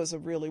that was a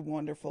really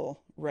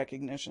wonderful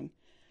recognition.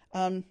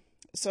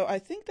 So I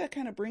think that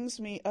kind of brings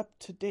me up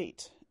to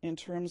date in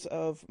terms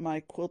of my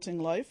quilting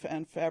life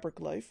and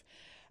fabric life.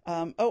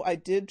 I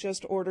did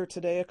just order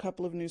today a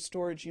couple of new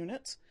storage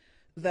units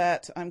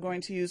that I'm going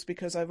to use,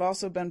 because I've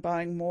also been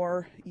buying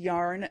more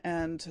yarn,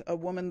 and a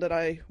woman that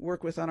I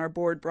work with on our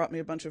board brought me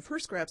a bunch of her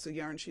scraps of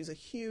yarn. She's a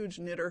huge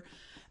knitter,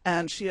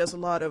 and she has a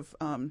lot of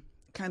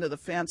kind of the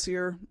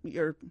fancier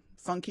or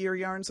funkier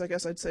yarns, I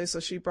guess I'd say. So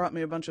she brought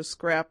me a bunch of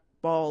scrap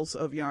balls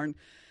of yarn.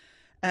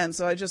 And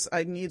so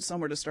I need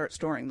somewhere to start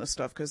storing this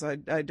stuff, because I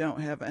don't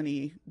have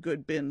any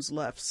good bins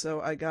left. So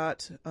I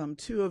got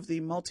 2 of the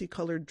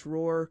multicolored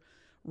drawer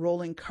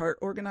rolling cart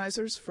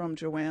organizers from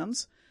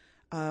Joann's.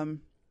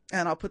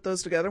 And I'll put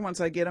those together.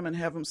 Once I get them and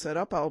have them set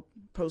up, I'll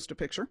post a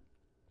picture.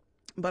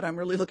 But I'm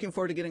really looking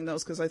forward to getting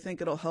those, because I think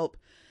it'll help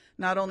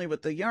not only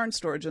with the yarn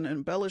storage and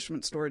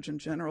embellishment storage in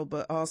general,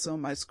 but also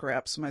my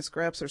scraps. My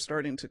scraps are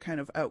starting to kind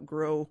of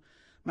outgrow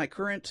my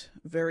current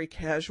very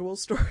casual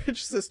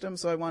storage system,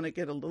 so I want to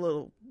get a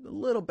little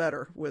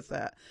better with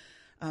that.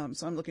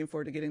 So I'm looking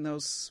forward to getting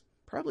those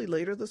probably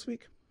later this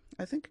week,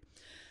 I think.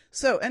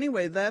 So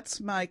anyway,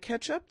 that's my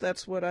catch-up.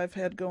 That's what I've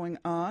had going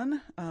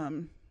on.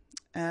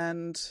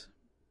 And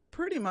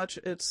pretty much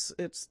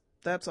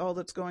that's all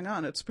that's going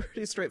on. It's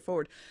pretty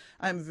straightforward.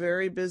 I'm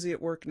very busy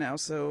at work now,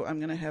 so I'm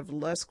going to have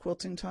less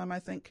quilting time, I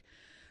think.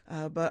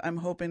 But I'm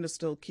hoping to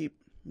still keep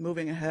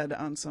moving ahead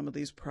on some of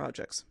these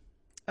projects.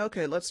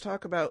 Okay, let's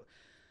talk about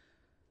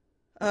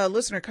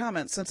listener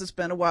comments. Since it's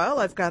been a while,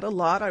 I've got a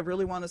lot. I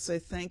really want to say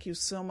thank you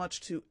so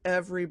much to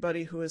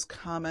everybody who has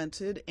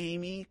commented.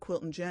 Amy,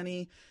 Quilt and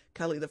Jenny,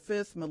 Kelly the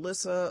Fifth,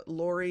 Melissa,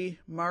 Lori,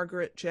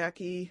 Margaret,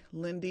 Jackie,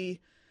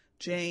 Lindy,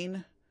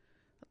 Jane,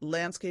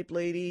 Landscape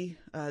Lady,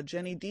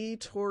 Jenny D,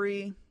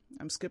 Tori.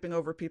 I'm skipping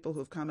over people who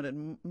have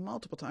commented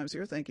multiple times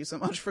here. Thank you so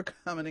much for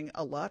commenting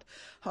a lot.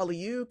 Holly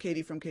Yu,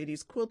 Katie from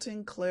Katie's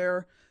Quilting,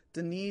 Claire,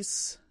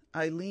 Denise,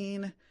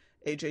 Eileen,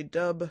 AJ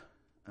Dub,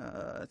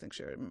 I think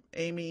she,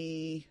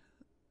 Amy,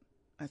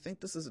 I think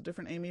this is a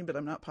different Amy, but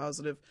I'm not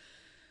positive.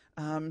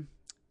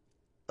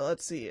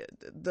 Let's see.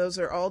 Those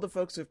are all the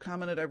folks who've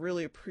commented. I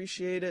really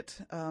appreciate it.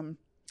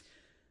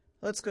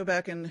 Let's go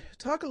back and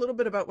talk a little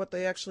bit about what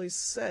they actually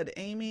said.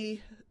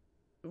 Amy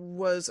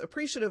was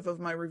appreciative of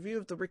my review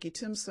of the Ricky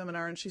Timms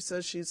seminar, and she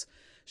says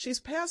she's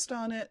passed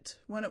on it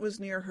when it was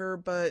near her,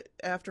 but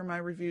after my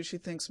review, she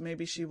thinks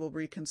maybe she will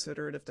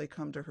reconsider it if they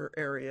come to her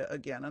area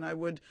again, and I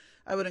would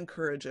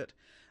encourage it.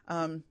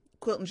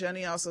 Quilt and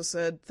Jenny also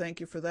said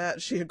thank you for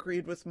that. She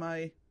agreed with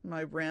my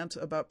rant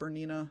about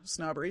Bernina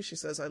snobbery. She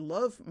says, I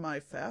love my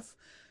Faf.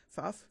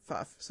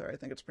 Sorry, I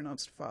think it's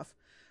pronounced Faf.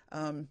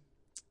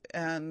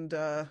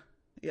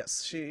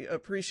 Yes, she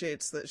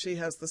appreciates that she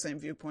has the same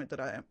viewpoint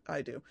that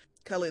I do.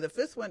 Kelly the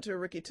Fifth went to a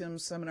Ricky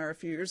Timms seminar a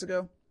few years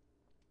ago,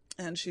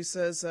 and she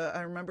says,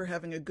 I remember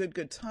having a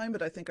good time,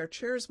 but I think our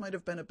chairs might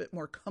have been a bit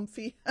more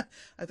comfy.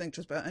 I think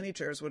just about any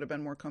chairs would have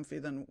been more comfy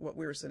than what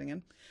we were sitting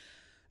in.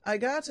 I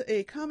got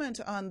a comment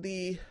on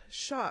the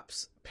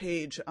shops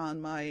page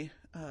on my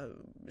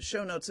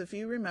show notes. If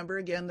you remember,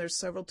 again, there's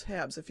several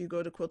tabs. If you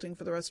go to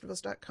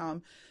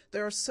quiltingfortherestofus.com,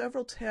 there are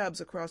several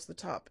tabs across the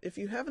top. If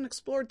you haven't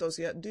explored those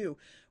yet, do.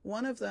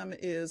 One of them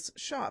is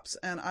shops,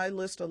 and I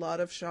list a lot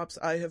of shops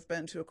I have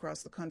been to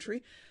across the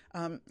country,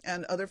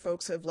 and other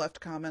folks have left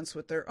comments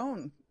with their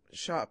own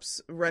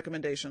shops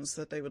recommendations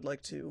that they would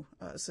like to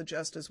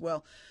suggest as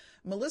well.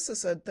 Melissa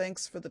said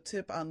thanks for the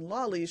tip on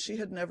Lolly. She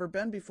had never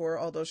been before,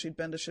 although she'd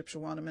been to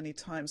Shipshewana many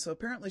times. So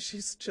apparently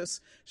she's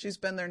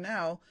been there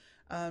now.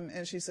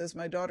 And she says,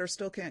 my daughter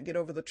still can't get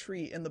over the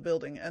tree in the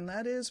building. And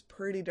that is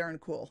pretty darn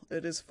cool.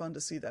 It is fun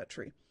to see that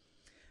tree.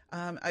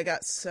 I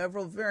got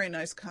several very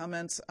nice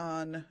comments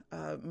on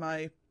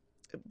my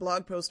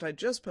blog post I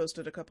just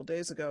posted a couple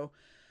days ago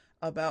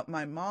about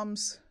my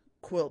mom's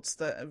quilts,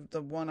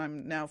 the one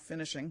I'm now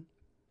finishing.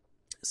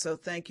 So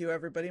thank you,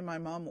 everybody. My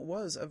mom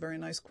was a very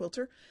nice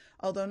quilter,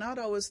 although not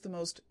always the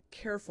most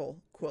careful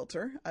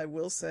quilter, I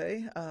will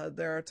say.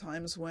 There are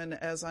times when,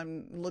 as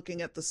I'm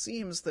looking at the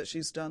seams that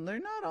she's done, they're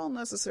not all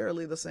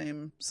necessarily the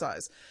same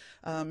size.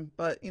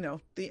 But,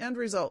 the end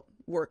result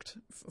worked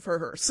for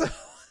her. So,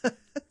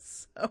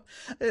 so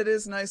it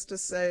is nice to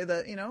say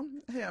that,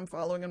 hey, I'm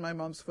following in my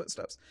mom's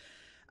footsteps.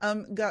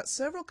 Got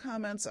several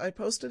comments. I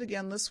posted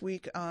again this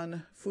week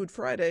on Food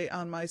Friday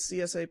on my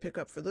CSA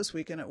pickup for this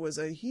week, and it was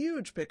a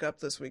huge pickup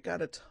this week.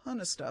 Got a ton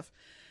of stuff.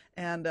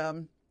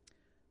 And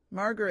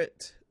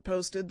Margaret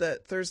posted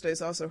that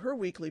Thursday's also her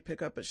weekly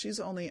pickup, but she's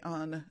only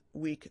on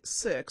week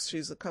 6.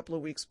 She's a couple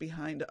of weeks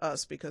behind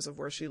us because of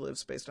where she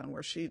lives based on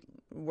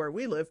where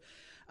we live.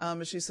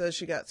 She says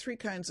she got 3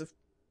 kinds of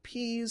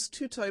peas,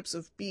 2 types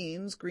of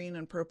beans, green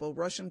and purple,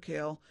 Russian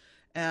kale,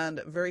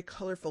 and very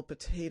colorful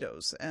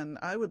potatoes. And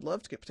I would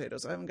love to get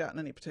potatoes. I haven't gotten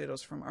any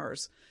potatoes from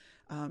ours.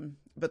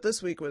 But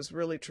this week was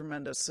really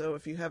tremendous. So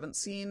if you haven't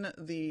seen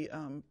the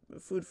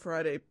Food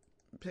Friday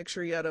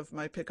picture yet of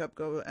my pickup,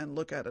 go and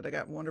look at it. I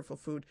got wonderful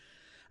food.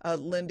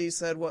 Lindy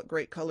said, what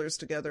great colors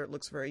together. It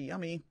looks very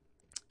yummy.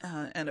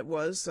 And it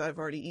was. I've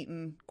already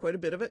eaten quite a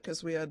bit of it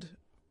because we had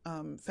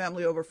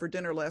family over for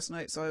dinner last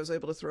night. So I was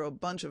able to throw a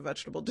bunch of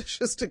vegetable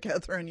dishes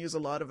together and use a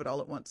lot of it all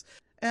at once.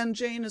 And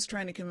Jane is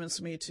trying to convince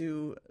me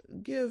to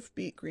give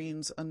beet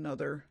greens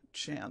another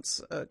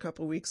chance. A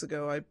couple weeks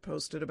ago, I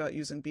posted about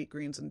using beet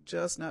greens and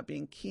just not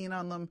being keen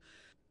on them.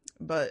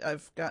 But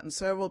I've gotten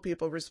several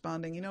people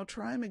responding,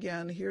 try them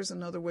again. Here's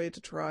another way to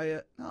try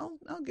it.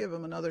 I'll give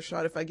them another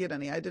shot if I get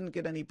any. I didn't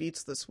get any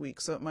beets this week,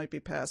 so it might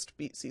be past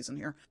beet season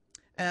here.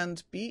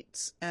 And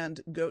beets and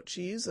goat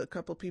cheese, a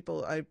couple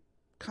people, I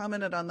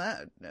commented on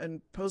that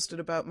and posted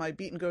about my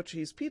beet and goat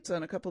cheese pizza,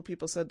 and a couple of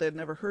people said they'd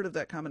never heard of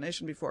that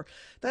combination before.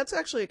 That's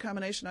actually a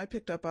combination I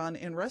picked up on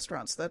in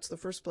restaurants. That's the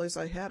first place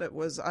I had it.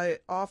 I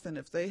often,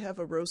 if they have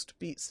a roast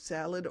beet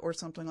salad or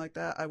something like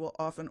that, I will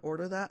often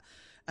order that,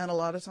 and a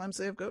lot of times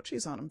they have goat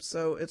cheese on them.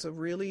 So it's a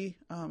really,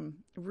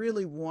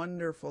 really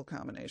wonderful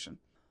combination.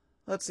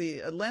 Let's see,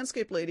 a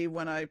landscape lady,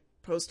 when I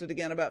posted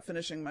again about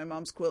finishing my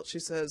mom's quilt, she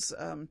says,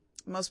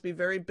 must be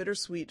very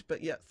bittersweet,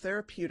 but yet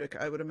therapeutic,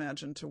 I would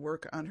imagine, to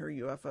work on her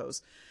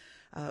UFOs.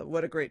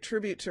 What a great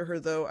tribute to her,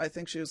 though. I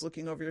think she was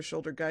looking over your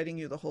shoulder, guiding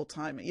you the whole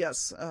time.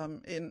 Yes,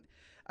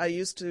 I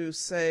used to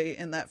say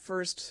in that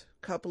first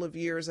couple of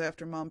years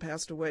after Mom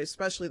passed away,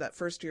 especially that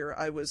first year,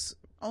 I was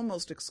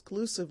almost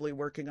exclusively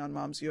working on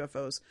Mom's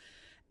UFOs.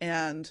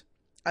 And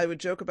I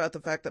would joke about the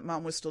fact that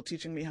Mom was still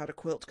teaching me how to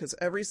quilt, because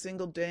every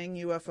single dang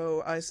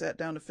UFO I sat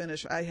down to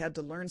finish, I had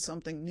to learn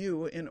something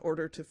new in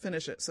order to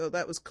finish it. So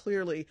that was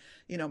clearly,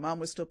 Mom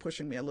was still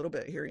pushing me a little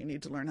bit here. You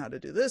need to learn how to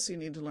do this. You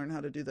need to learn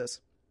how to do this.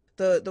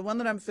 The one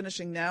that I'm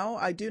finishing now,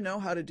 I do know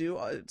how to do.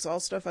 It's all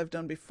stuff I've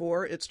done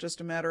before. It's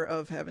just a matter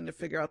of having to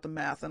figure out the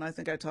math. And I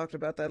think I talked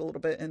about that a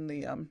little bit in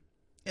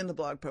the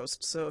blog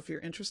post. So if you're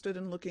interested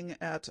in looking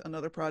at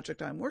another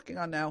project I'm working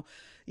on now,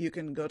 you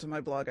can go to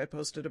my blog. I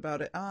posted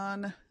about it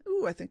on,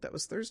 I think that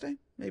was Thursday,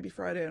 maybe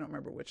Friday. I don't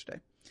remember which day.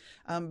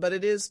 But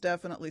it is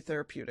definitely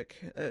therapeutic.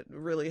 It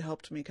really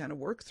helped me kind of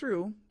work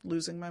through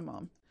losing my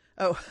mom.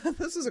 Oh,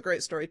 this is a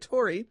great story.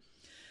 Tori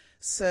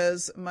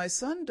says, my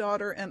son,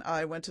 daughter, and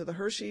I went to the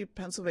Hershey,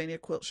 Pennsylvania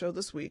quilt show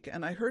this week,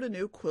 and I heard a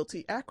new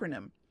quilty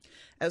acronym.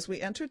 As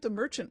we entered the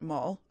Merchant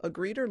Mall, a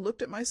greeter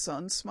looked at my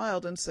son,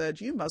 smiled, and said,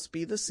 you must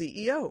be the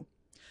CEO.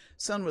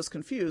 Son was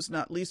confused,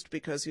 not least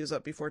because he was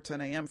up before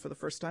 10 a.m. for the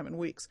first time in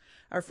weeks.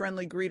 Our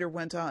friendly greeter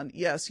went on,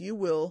 yes, you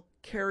will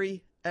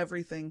carry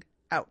everything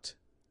out.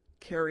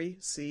 Carry,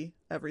 C,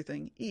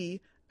 everything,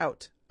 E,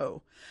 out,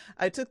 O.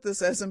 I took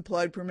this as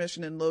implied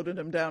permission and loaded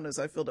him down as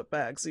I filled up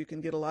bags. So you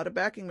can get a lot of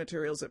backing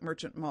materials at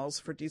merchant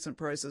malls for decent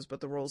prices, but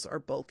the rolls are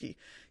bulky.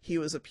 He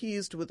was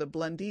appeased with a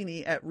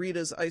Blendini at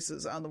Rita's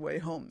Ices on the way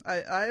home.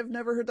 I have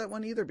never heard that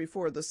one either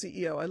before, the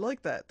CEO. I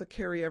like that, the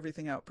carry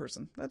everything out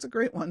person. That's a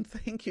great one.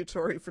 Thank you,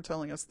 Tori, for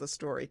telling us the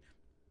story.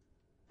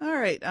 All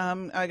right,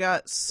 I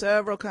got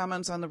several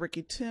comments on the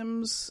Ricky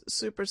Timms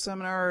Super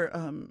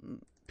Seminar.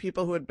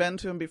 People who had been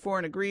to him before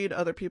and agreed,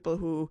 other people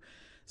who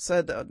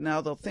said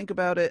now they'll think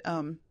about it.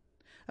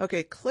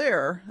 Okay,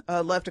 Claire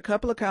left a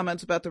couple of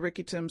comments about the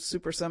Ricky Timms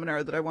Super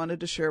Seminar that I wanted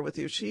to share with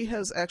you. She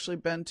has actually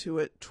been to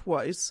it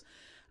twice,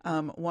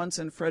 once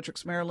in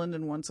Fredericks, Maryland,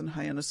 and once in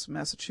Hyannis,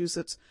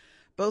 Massachusetts.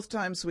 Both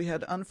times we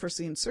had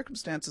unforeseen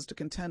circumstances to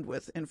contend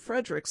with. In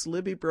Fredericks,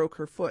 Libby broke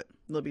her foot,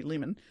 Libby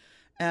Lehman,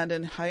 And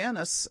in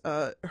Hyannis,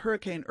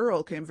 Hurricane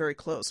Earl came very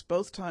close.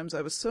 Both times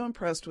I was so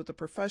impressed with the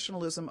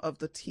professionalism of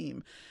the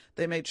team.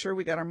 They made sure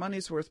we got our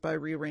money's worth by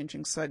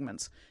rearranging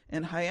segments.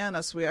 In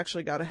Hyannis, we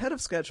actually got ahead of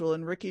schedule,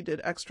 and Ricky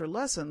did extra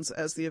lessons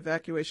as the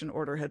evacuation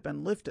order had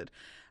been lifted.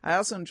 I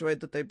also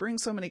enjoyed that they bring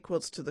so many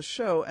quilts to the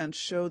show and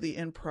show the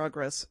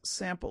in-progress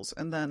samples.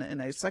 And then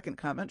in a second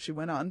comment, she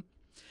went on,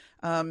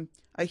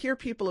 I hear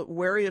people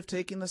wary of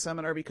taking the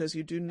seminar because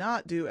you do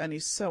not do any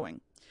sewing.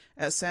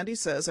 As Sandy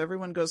says,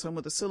 everyone goes home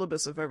with a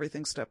syllabus of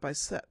everything step by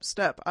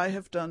step. I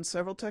have done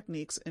several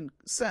techniques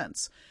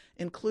since,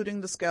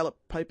 including the scallop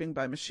piping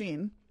by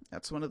machine.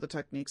 That's one of the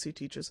techniques he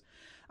teaches.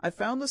 I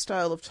found the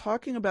style of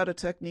talking about a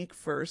technique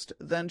first,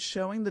 then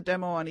showing the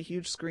demo on a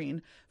huge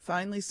screen,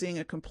 finally seeing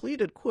a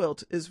completed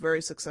quilt is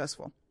very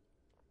successful.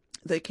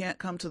 They can't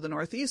come to the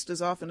Northeast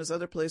as often as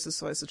other places,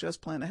 so I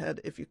suggest plan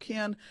ahead if you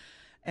can.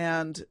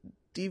 And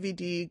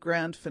DVD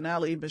Grand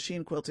Finale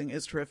Machine Quilting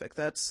is terrific.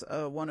 That's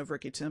one of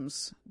Ricky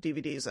Tim's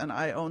DVDs, and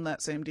I own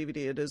that same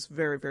DVD. It is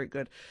very, very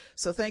good.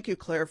 So thank you,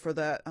 Claire, for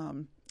that.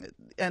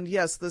 And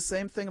yes, the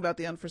same thing about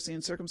the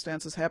unforeseen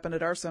circumstances happened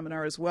at our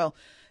seminar as well.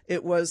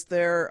 It was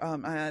their,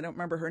 I don't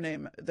remember her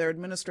name, their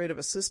administrative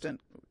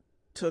assistant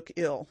took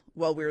ill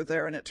while we were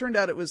there, and it turned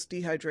out it was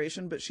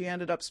dehydration, but she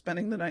ended up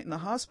spending the night in the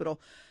hospital.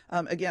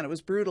 Again, it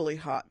was brutally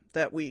hot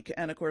that week,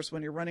 and of course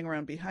when you're running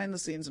around behind the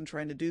scenes and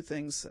trying to do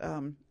things,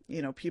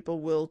 people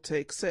will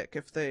take sick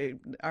if they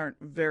aren't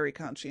very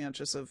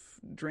conscientious of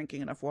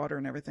drinking enough water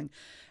and everything.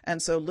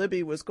 And so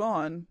Libby was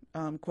gone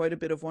quite a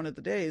bit of one of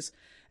the days,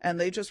 and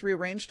they just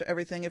rearranged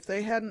everything. If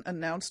they hadn't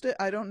announced it,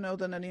 I don't know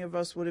that any of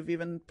us would have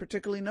even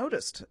particularly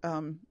noticed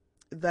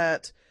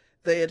that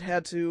they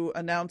had to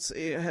announce,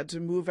 had to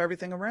move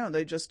everything around.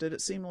 They just did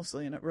it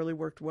seamlessly, and it really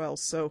worked well.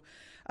 So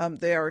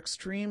they are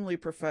extremely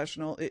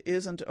professional. It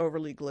isn't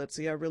overly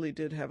glitzy. I really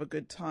did have a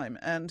good time.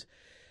 And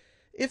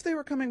if they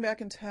were coming back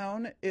in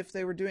town, if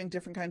they were doing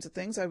different kinds of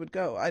things, I would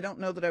go. I don't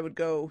know that I would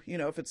go,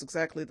 if it's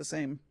exactly the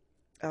same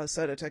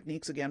set of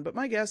techniques again. But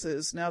my guess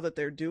is now that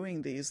they're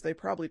doing these, they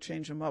probably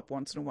change them up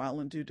once in a while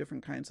and do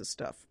different kinds of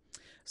stuff.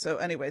 So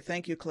anyway,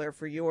 thank you, Claire,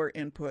 for your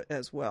input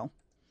as well.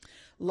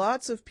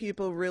 Lots of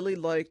people really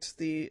liked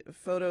the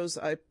photos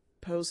I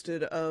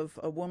posted of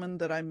a woman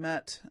that I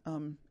met,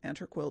 and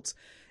her quilts,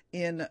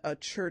 in a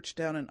church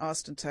down in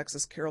Austin,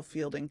 Texas, Carol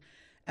Fielding,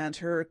 and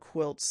her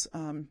quilts.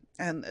 And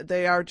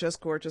they are just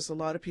gorgeous. A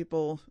lot of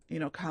people,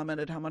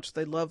 commented how much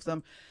they love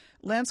them.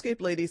 Landscape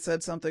Lady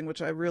said something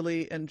which I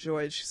really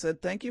enjoyed. She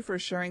said, "Thank you for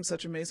sharing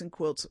such amazing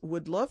quilts.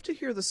 Would love to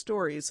hear the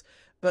stories,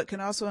 but can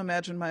also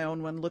imagine my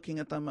own when looking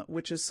at them,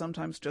 which is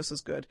sometimes just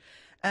as good."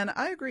 And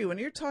I agree. When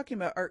you're talking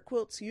about art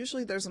quilts,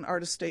 usually there's an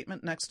artist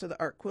statement next to the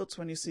art quilts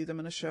when you see them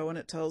in a show, and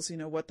it tells,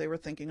 what they were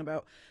thinking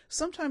about.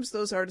 Sometimes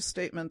those artist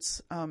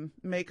statements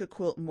make a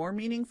quilt more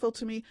meaningful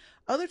to me.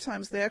 Other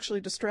times they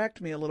actually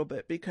distract me a little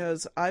bit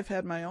because I've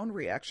had my own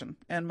reaction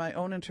and my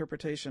own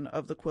interpretation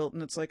of the quilt,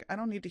 and it's like, I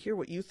don't need to hear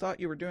what you thought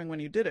you were doing when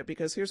you did it,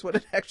 because here's what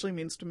it actually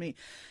means to me.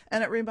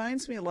 And it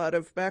reminds me a lot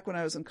of back when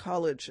I was in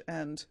college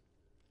and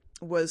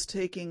was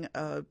taking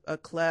a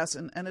class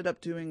and ended up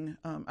doing,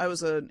 I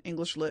was an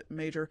English lit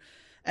major,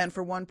 and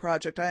for one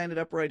project I ended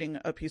up writing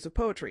a piece of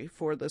poetry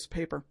for this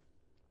paper.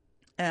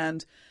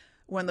 And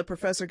when the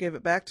professor gave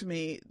it back to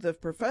me, the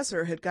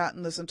professor had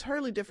gotten this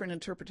entirely different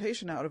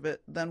interpretation out of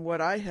it than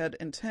what I had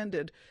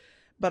intended.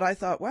 But I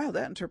thought, wow,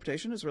 that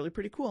interpretation is really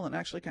pretty cool and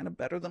actually kind of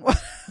better than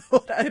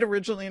what I had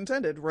originally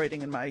intended,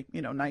 writing in my,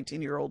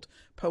 19-year-old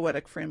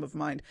poetic frame of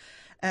mind.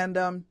 And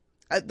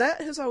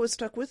that has always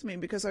stuck with me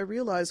because I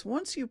realize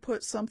once you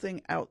put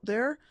something out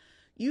there,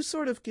 you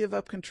sort of give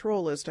up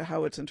control as to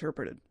how it's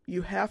interpreted.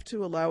 You have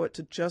to allow it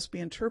to just be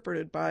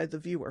interpreted by the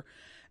viewer.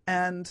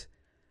 And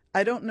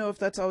I don't know if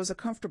that's always a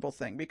comfortable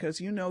thing because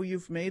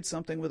you've made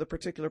something with a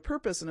particular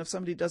purpose, and if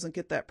somebody doesn't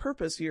get that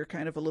purpose, you're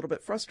kind of a little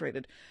bit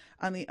frustrated.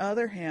 On the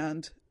other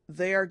hand,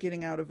 they are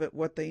getting out of it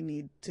what they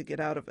need to get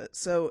out of it.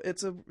 So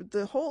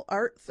the whole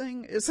art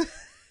thing is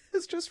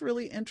it's just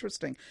really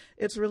interesting.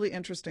 It's really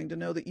interesting to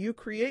know that you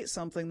create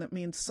something that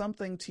means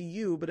something to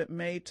you, but it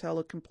may tell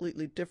a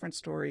completely different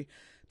story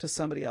to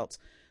somebody else.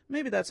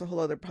 Maybe that's a whole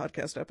other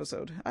podcast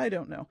episode. I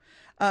don't know.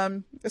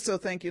 So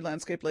thank you,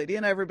 Landscape Lady,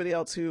 and everybody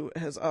else who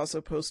has also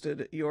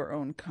posted your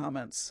own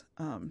comments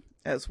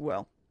as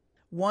well.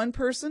 One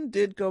person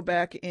did go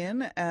back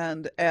in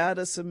and add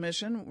a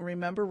submission.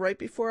 Remember, right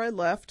before I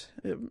left,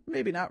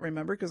 maybe not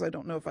remember because I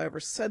don't know if I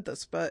ever said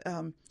this, but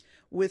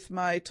with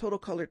my Total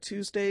Color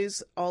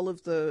Tuesdays, all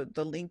of the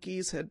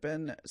linkies had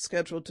been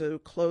scheduled to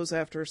close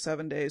after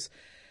 7 days.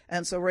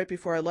 And so right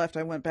before I left,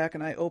 I went back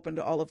and I opened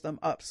all of them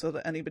up so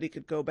that anybody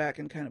could go back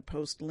and kind of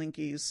post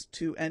linkies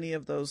to any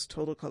of those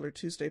Total Color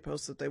Tuesday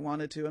posts that they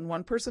wanted to. And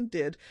one person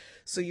did.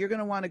 So you're going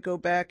to want to go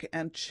back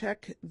and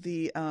check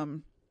the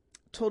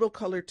Total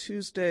Color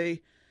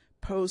Tuesday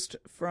post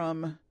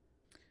from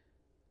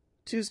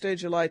Tuesday,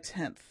 July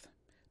 10th.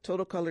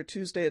 Total Color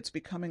Tuesday, it's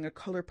becoming a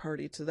color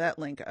party to that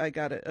link. I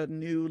got a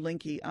new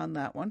linky on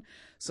that one.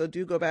 So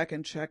do go back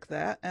and check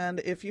that. And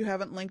if you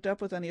haven't linked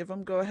up with any of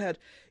them, go ahead.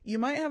 You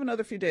might have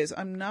another few days.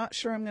 I'm not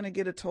sure I'm going to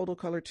get a Total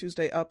Color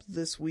Tuesday up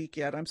this week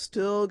yet. I'm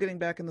still getting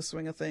back in the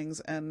swing of things.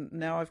 And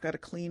now I've got to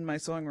clean my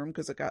sewing room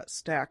because it got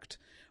stacked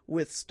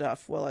with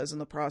stuff while I was in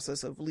the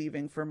process of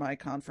leaving for my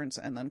conference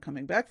and then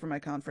coming back from my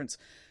conference,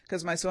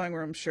 because my sewing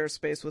room shares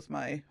space with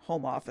my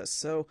home office.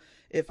 So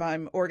if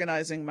I'm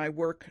organizing my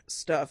work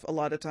stuff, a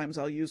lot of times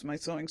I'll use my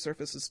sewing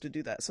surfaces to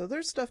do that. So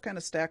there's stuff kind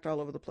of stacked all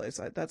over the place.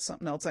 That's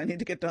something else I need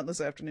to get done this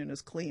afternoon,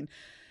 is clean.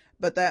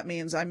 But that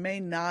means I may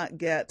not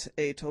get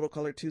a Total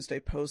Color Tuesday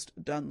post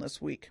done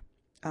this week.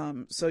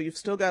 So you've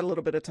still got a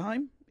little bit of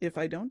time, if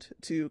I don't,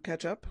 to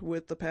catch up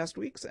with the past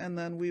weeks, and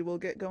then we will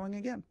get going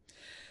again.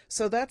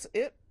 So that's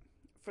it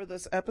for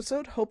this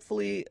episode.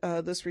 Hopefully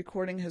this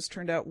recording has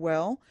turned out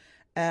well,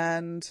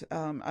 and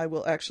I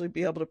will actually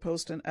be able to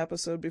post an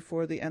episode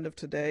before the end of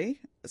today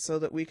so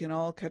that we can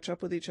all catch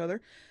up with each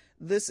other.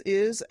 This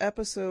is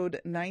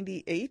episode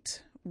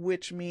 98,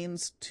 which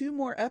means 2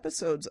 more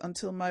episodes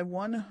until my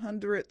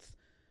 100th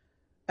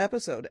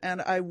episode,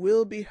 and I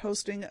will be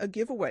hosting a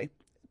giveaway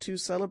to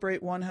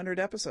celebrate 100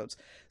 episodes.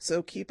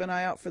 So keep an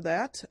eye out for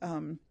that.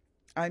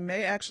 I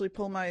may actually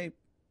pull my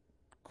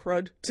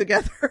crud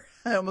together.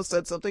 I almost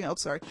said something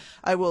else, sorry.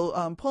 I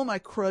will pull my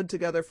crud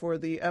together for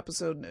the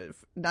episode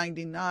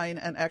 99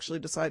 and actually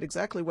decide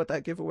exactly what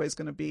that giveaway is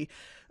going to be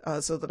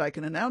so that I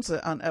can announce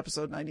it on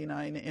episode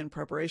 99 in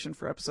preparation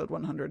for episode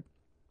 100.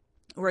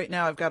 Right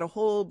now I've got a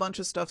whole bunch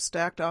of stuff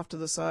stacked off to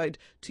the side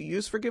to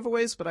use for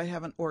giveaways, but I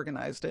haven't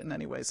organized it in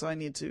any way, so I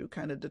need to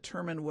kind of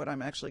determine what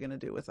I'm actually going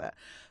to do with that.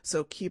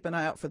 So keep an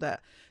eye out for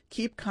that.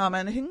 Keep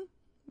commenting.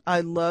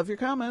 I love your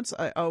comments.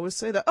 I always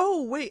say that.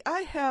 Oh, wait,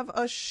 I have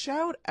a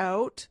shout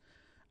out.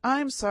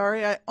 I'm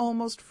sorry, I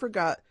almost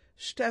forgot.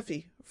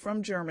 Steffi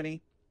from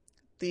Germany,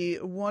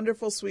 the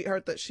wonderful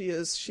sweetheart that she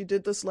is. She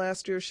did this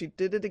last year. She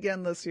did it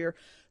again this year.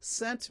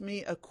 Sent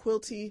me a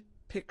quilty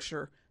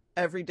picture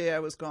every day I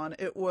was gone.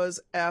 It was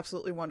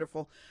absolutely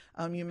wonderful.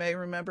 You may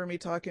remember me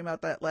talking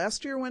about that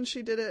last year when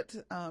she did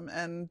it.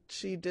 And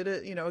she did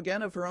it,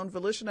 again, of her own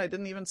volition. I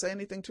didn't even say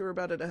anything to her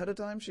about it ahead of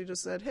time. She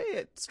just said, hey,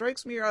 it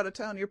strikes me you're out of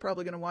town. You're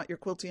probably going to want your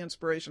quilty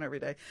inspiration every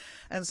day.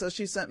 And so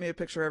she sent me a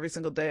picture every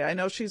single day. I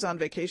know she's on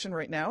vacation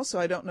right now, so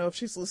I don't know if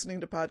she's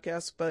listening to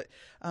podcasts, but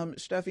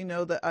Steffi,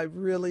 know that I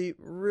really,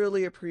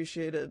 really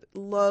appreciated,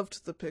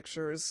 loved the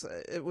pictures.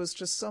 It was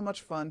just so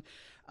much fun.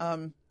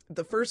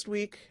 The first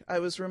week I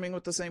was rooming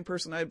with the same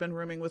person I had been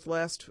rooming with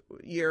last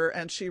year,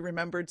 and she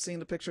remembered seeing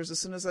the pictures as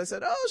soon as I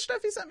said, oh,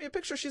 Steffi sent me a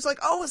picture. She's like,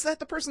 oh, is that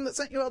the person that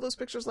sent you all those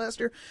pictures last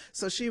year?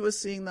 So she was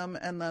seeing them.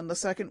 And then the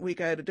second week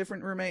I had a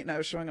different roommate and I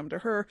was showing them to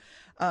her.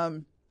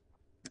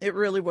 It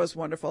really was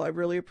wonderful. I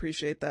really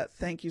appreciate that.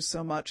 Thank you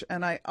so much.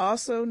 And I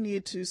also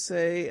need to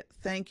say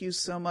thank you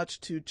so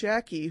much to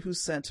Jackie, who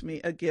sent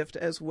me a gift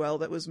as well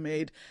that was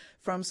made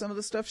from some of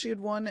the stuff she had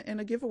won in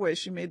a giveaway.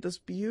 She made this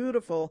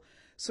beautiful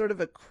sort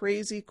of a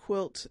crazy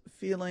quilt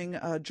feeling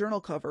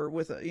journal cover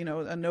with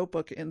a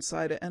notebook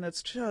inside it, and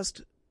it's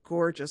just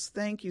gorgeous.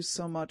 Thank you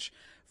so much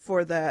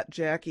for that,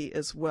 Jackie,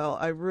 as well.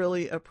 I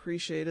really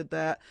appreciated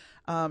that.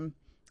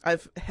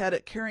 I've had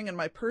it carrying in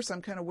my purse.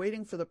 I'm kind of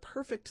waiting for the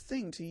perfect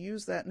thing to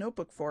use that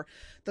notebook for.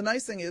 The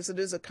nice thing is it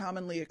is a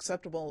commonly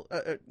common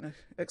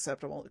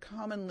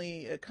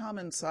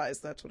size.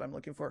 That's what I'm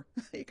looking for.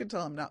 You can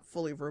tell I'm not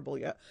fully verbal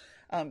yet.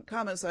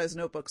 Common size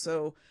notebook.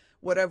 So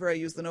whatever I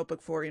use the notebook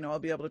for, I'll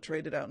be able to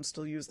trade it out and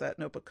still use that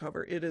notebook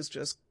cover. It is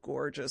just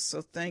gorgeous.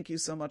 So thank you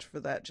so much for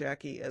that,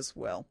 Jackie, as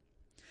well.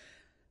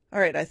 All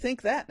right. I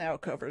think that now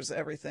covers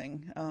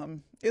everything.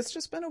 It's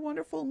just been a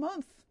wonderful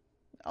month.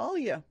 All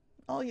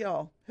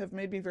y'all have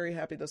made me very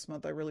happy this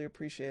month. I really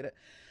appreciate it.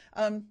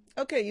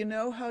 Okay, you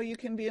know how you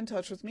can be in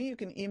touch with me. You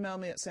can email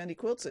me at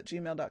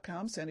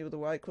sandyquilts@gmail.com, Sandy with a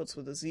Y, quilts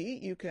with a Z.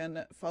 You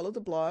can follow the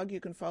blog. You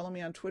can follow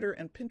me on Twitter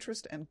and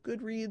Pinterest and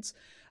Goodreads.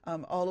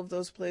 All of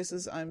those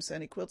places, I'm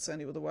Sandy Quilts,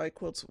 Sandy with a Y,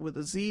 quilts with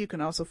a Z. You can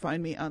also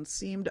find me on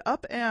Seamed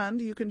Up, and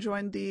you can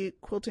join the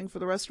Quilting for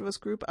the Rest of Us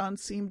group on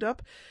Seamed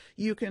Up.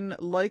 You can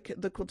like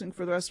the Quilting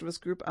for the Rest of Us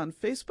group on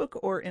Facebook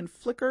or in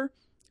Flickr.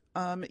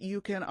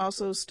 You can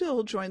also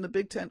still join the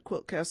Big Tent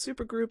Quiltcast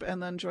supergroup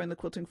and then join the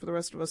Quilting for the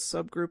Rest of Us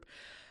subgroup.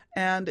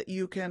 And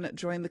you can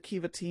join the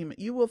Kiva team.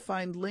 You will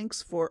find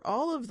links for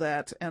all of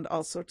that and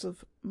all sorts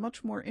of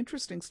much more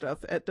interesting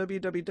stuff at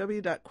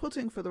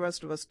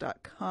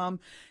www.quiltingfortherestofus.com.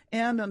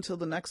 And until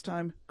the next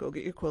time, go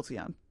get your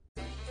quilty on.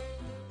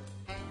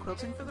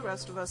 Quilting for the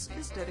Rest of Us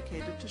is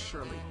dedicated to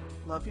Shirley.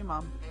 Love you,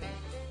 Mom.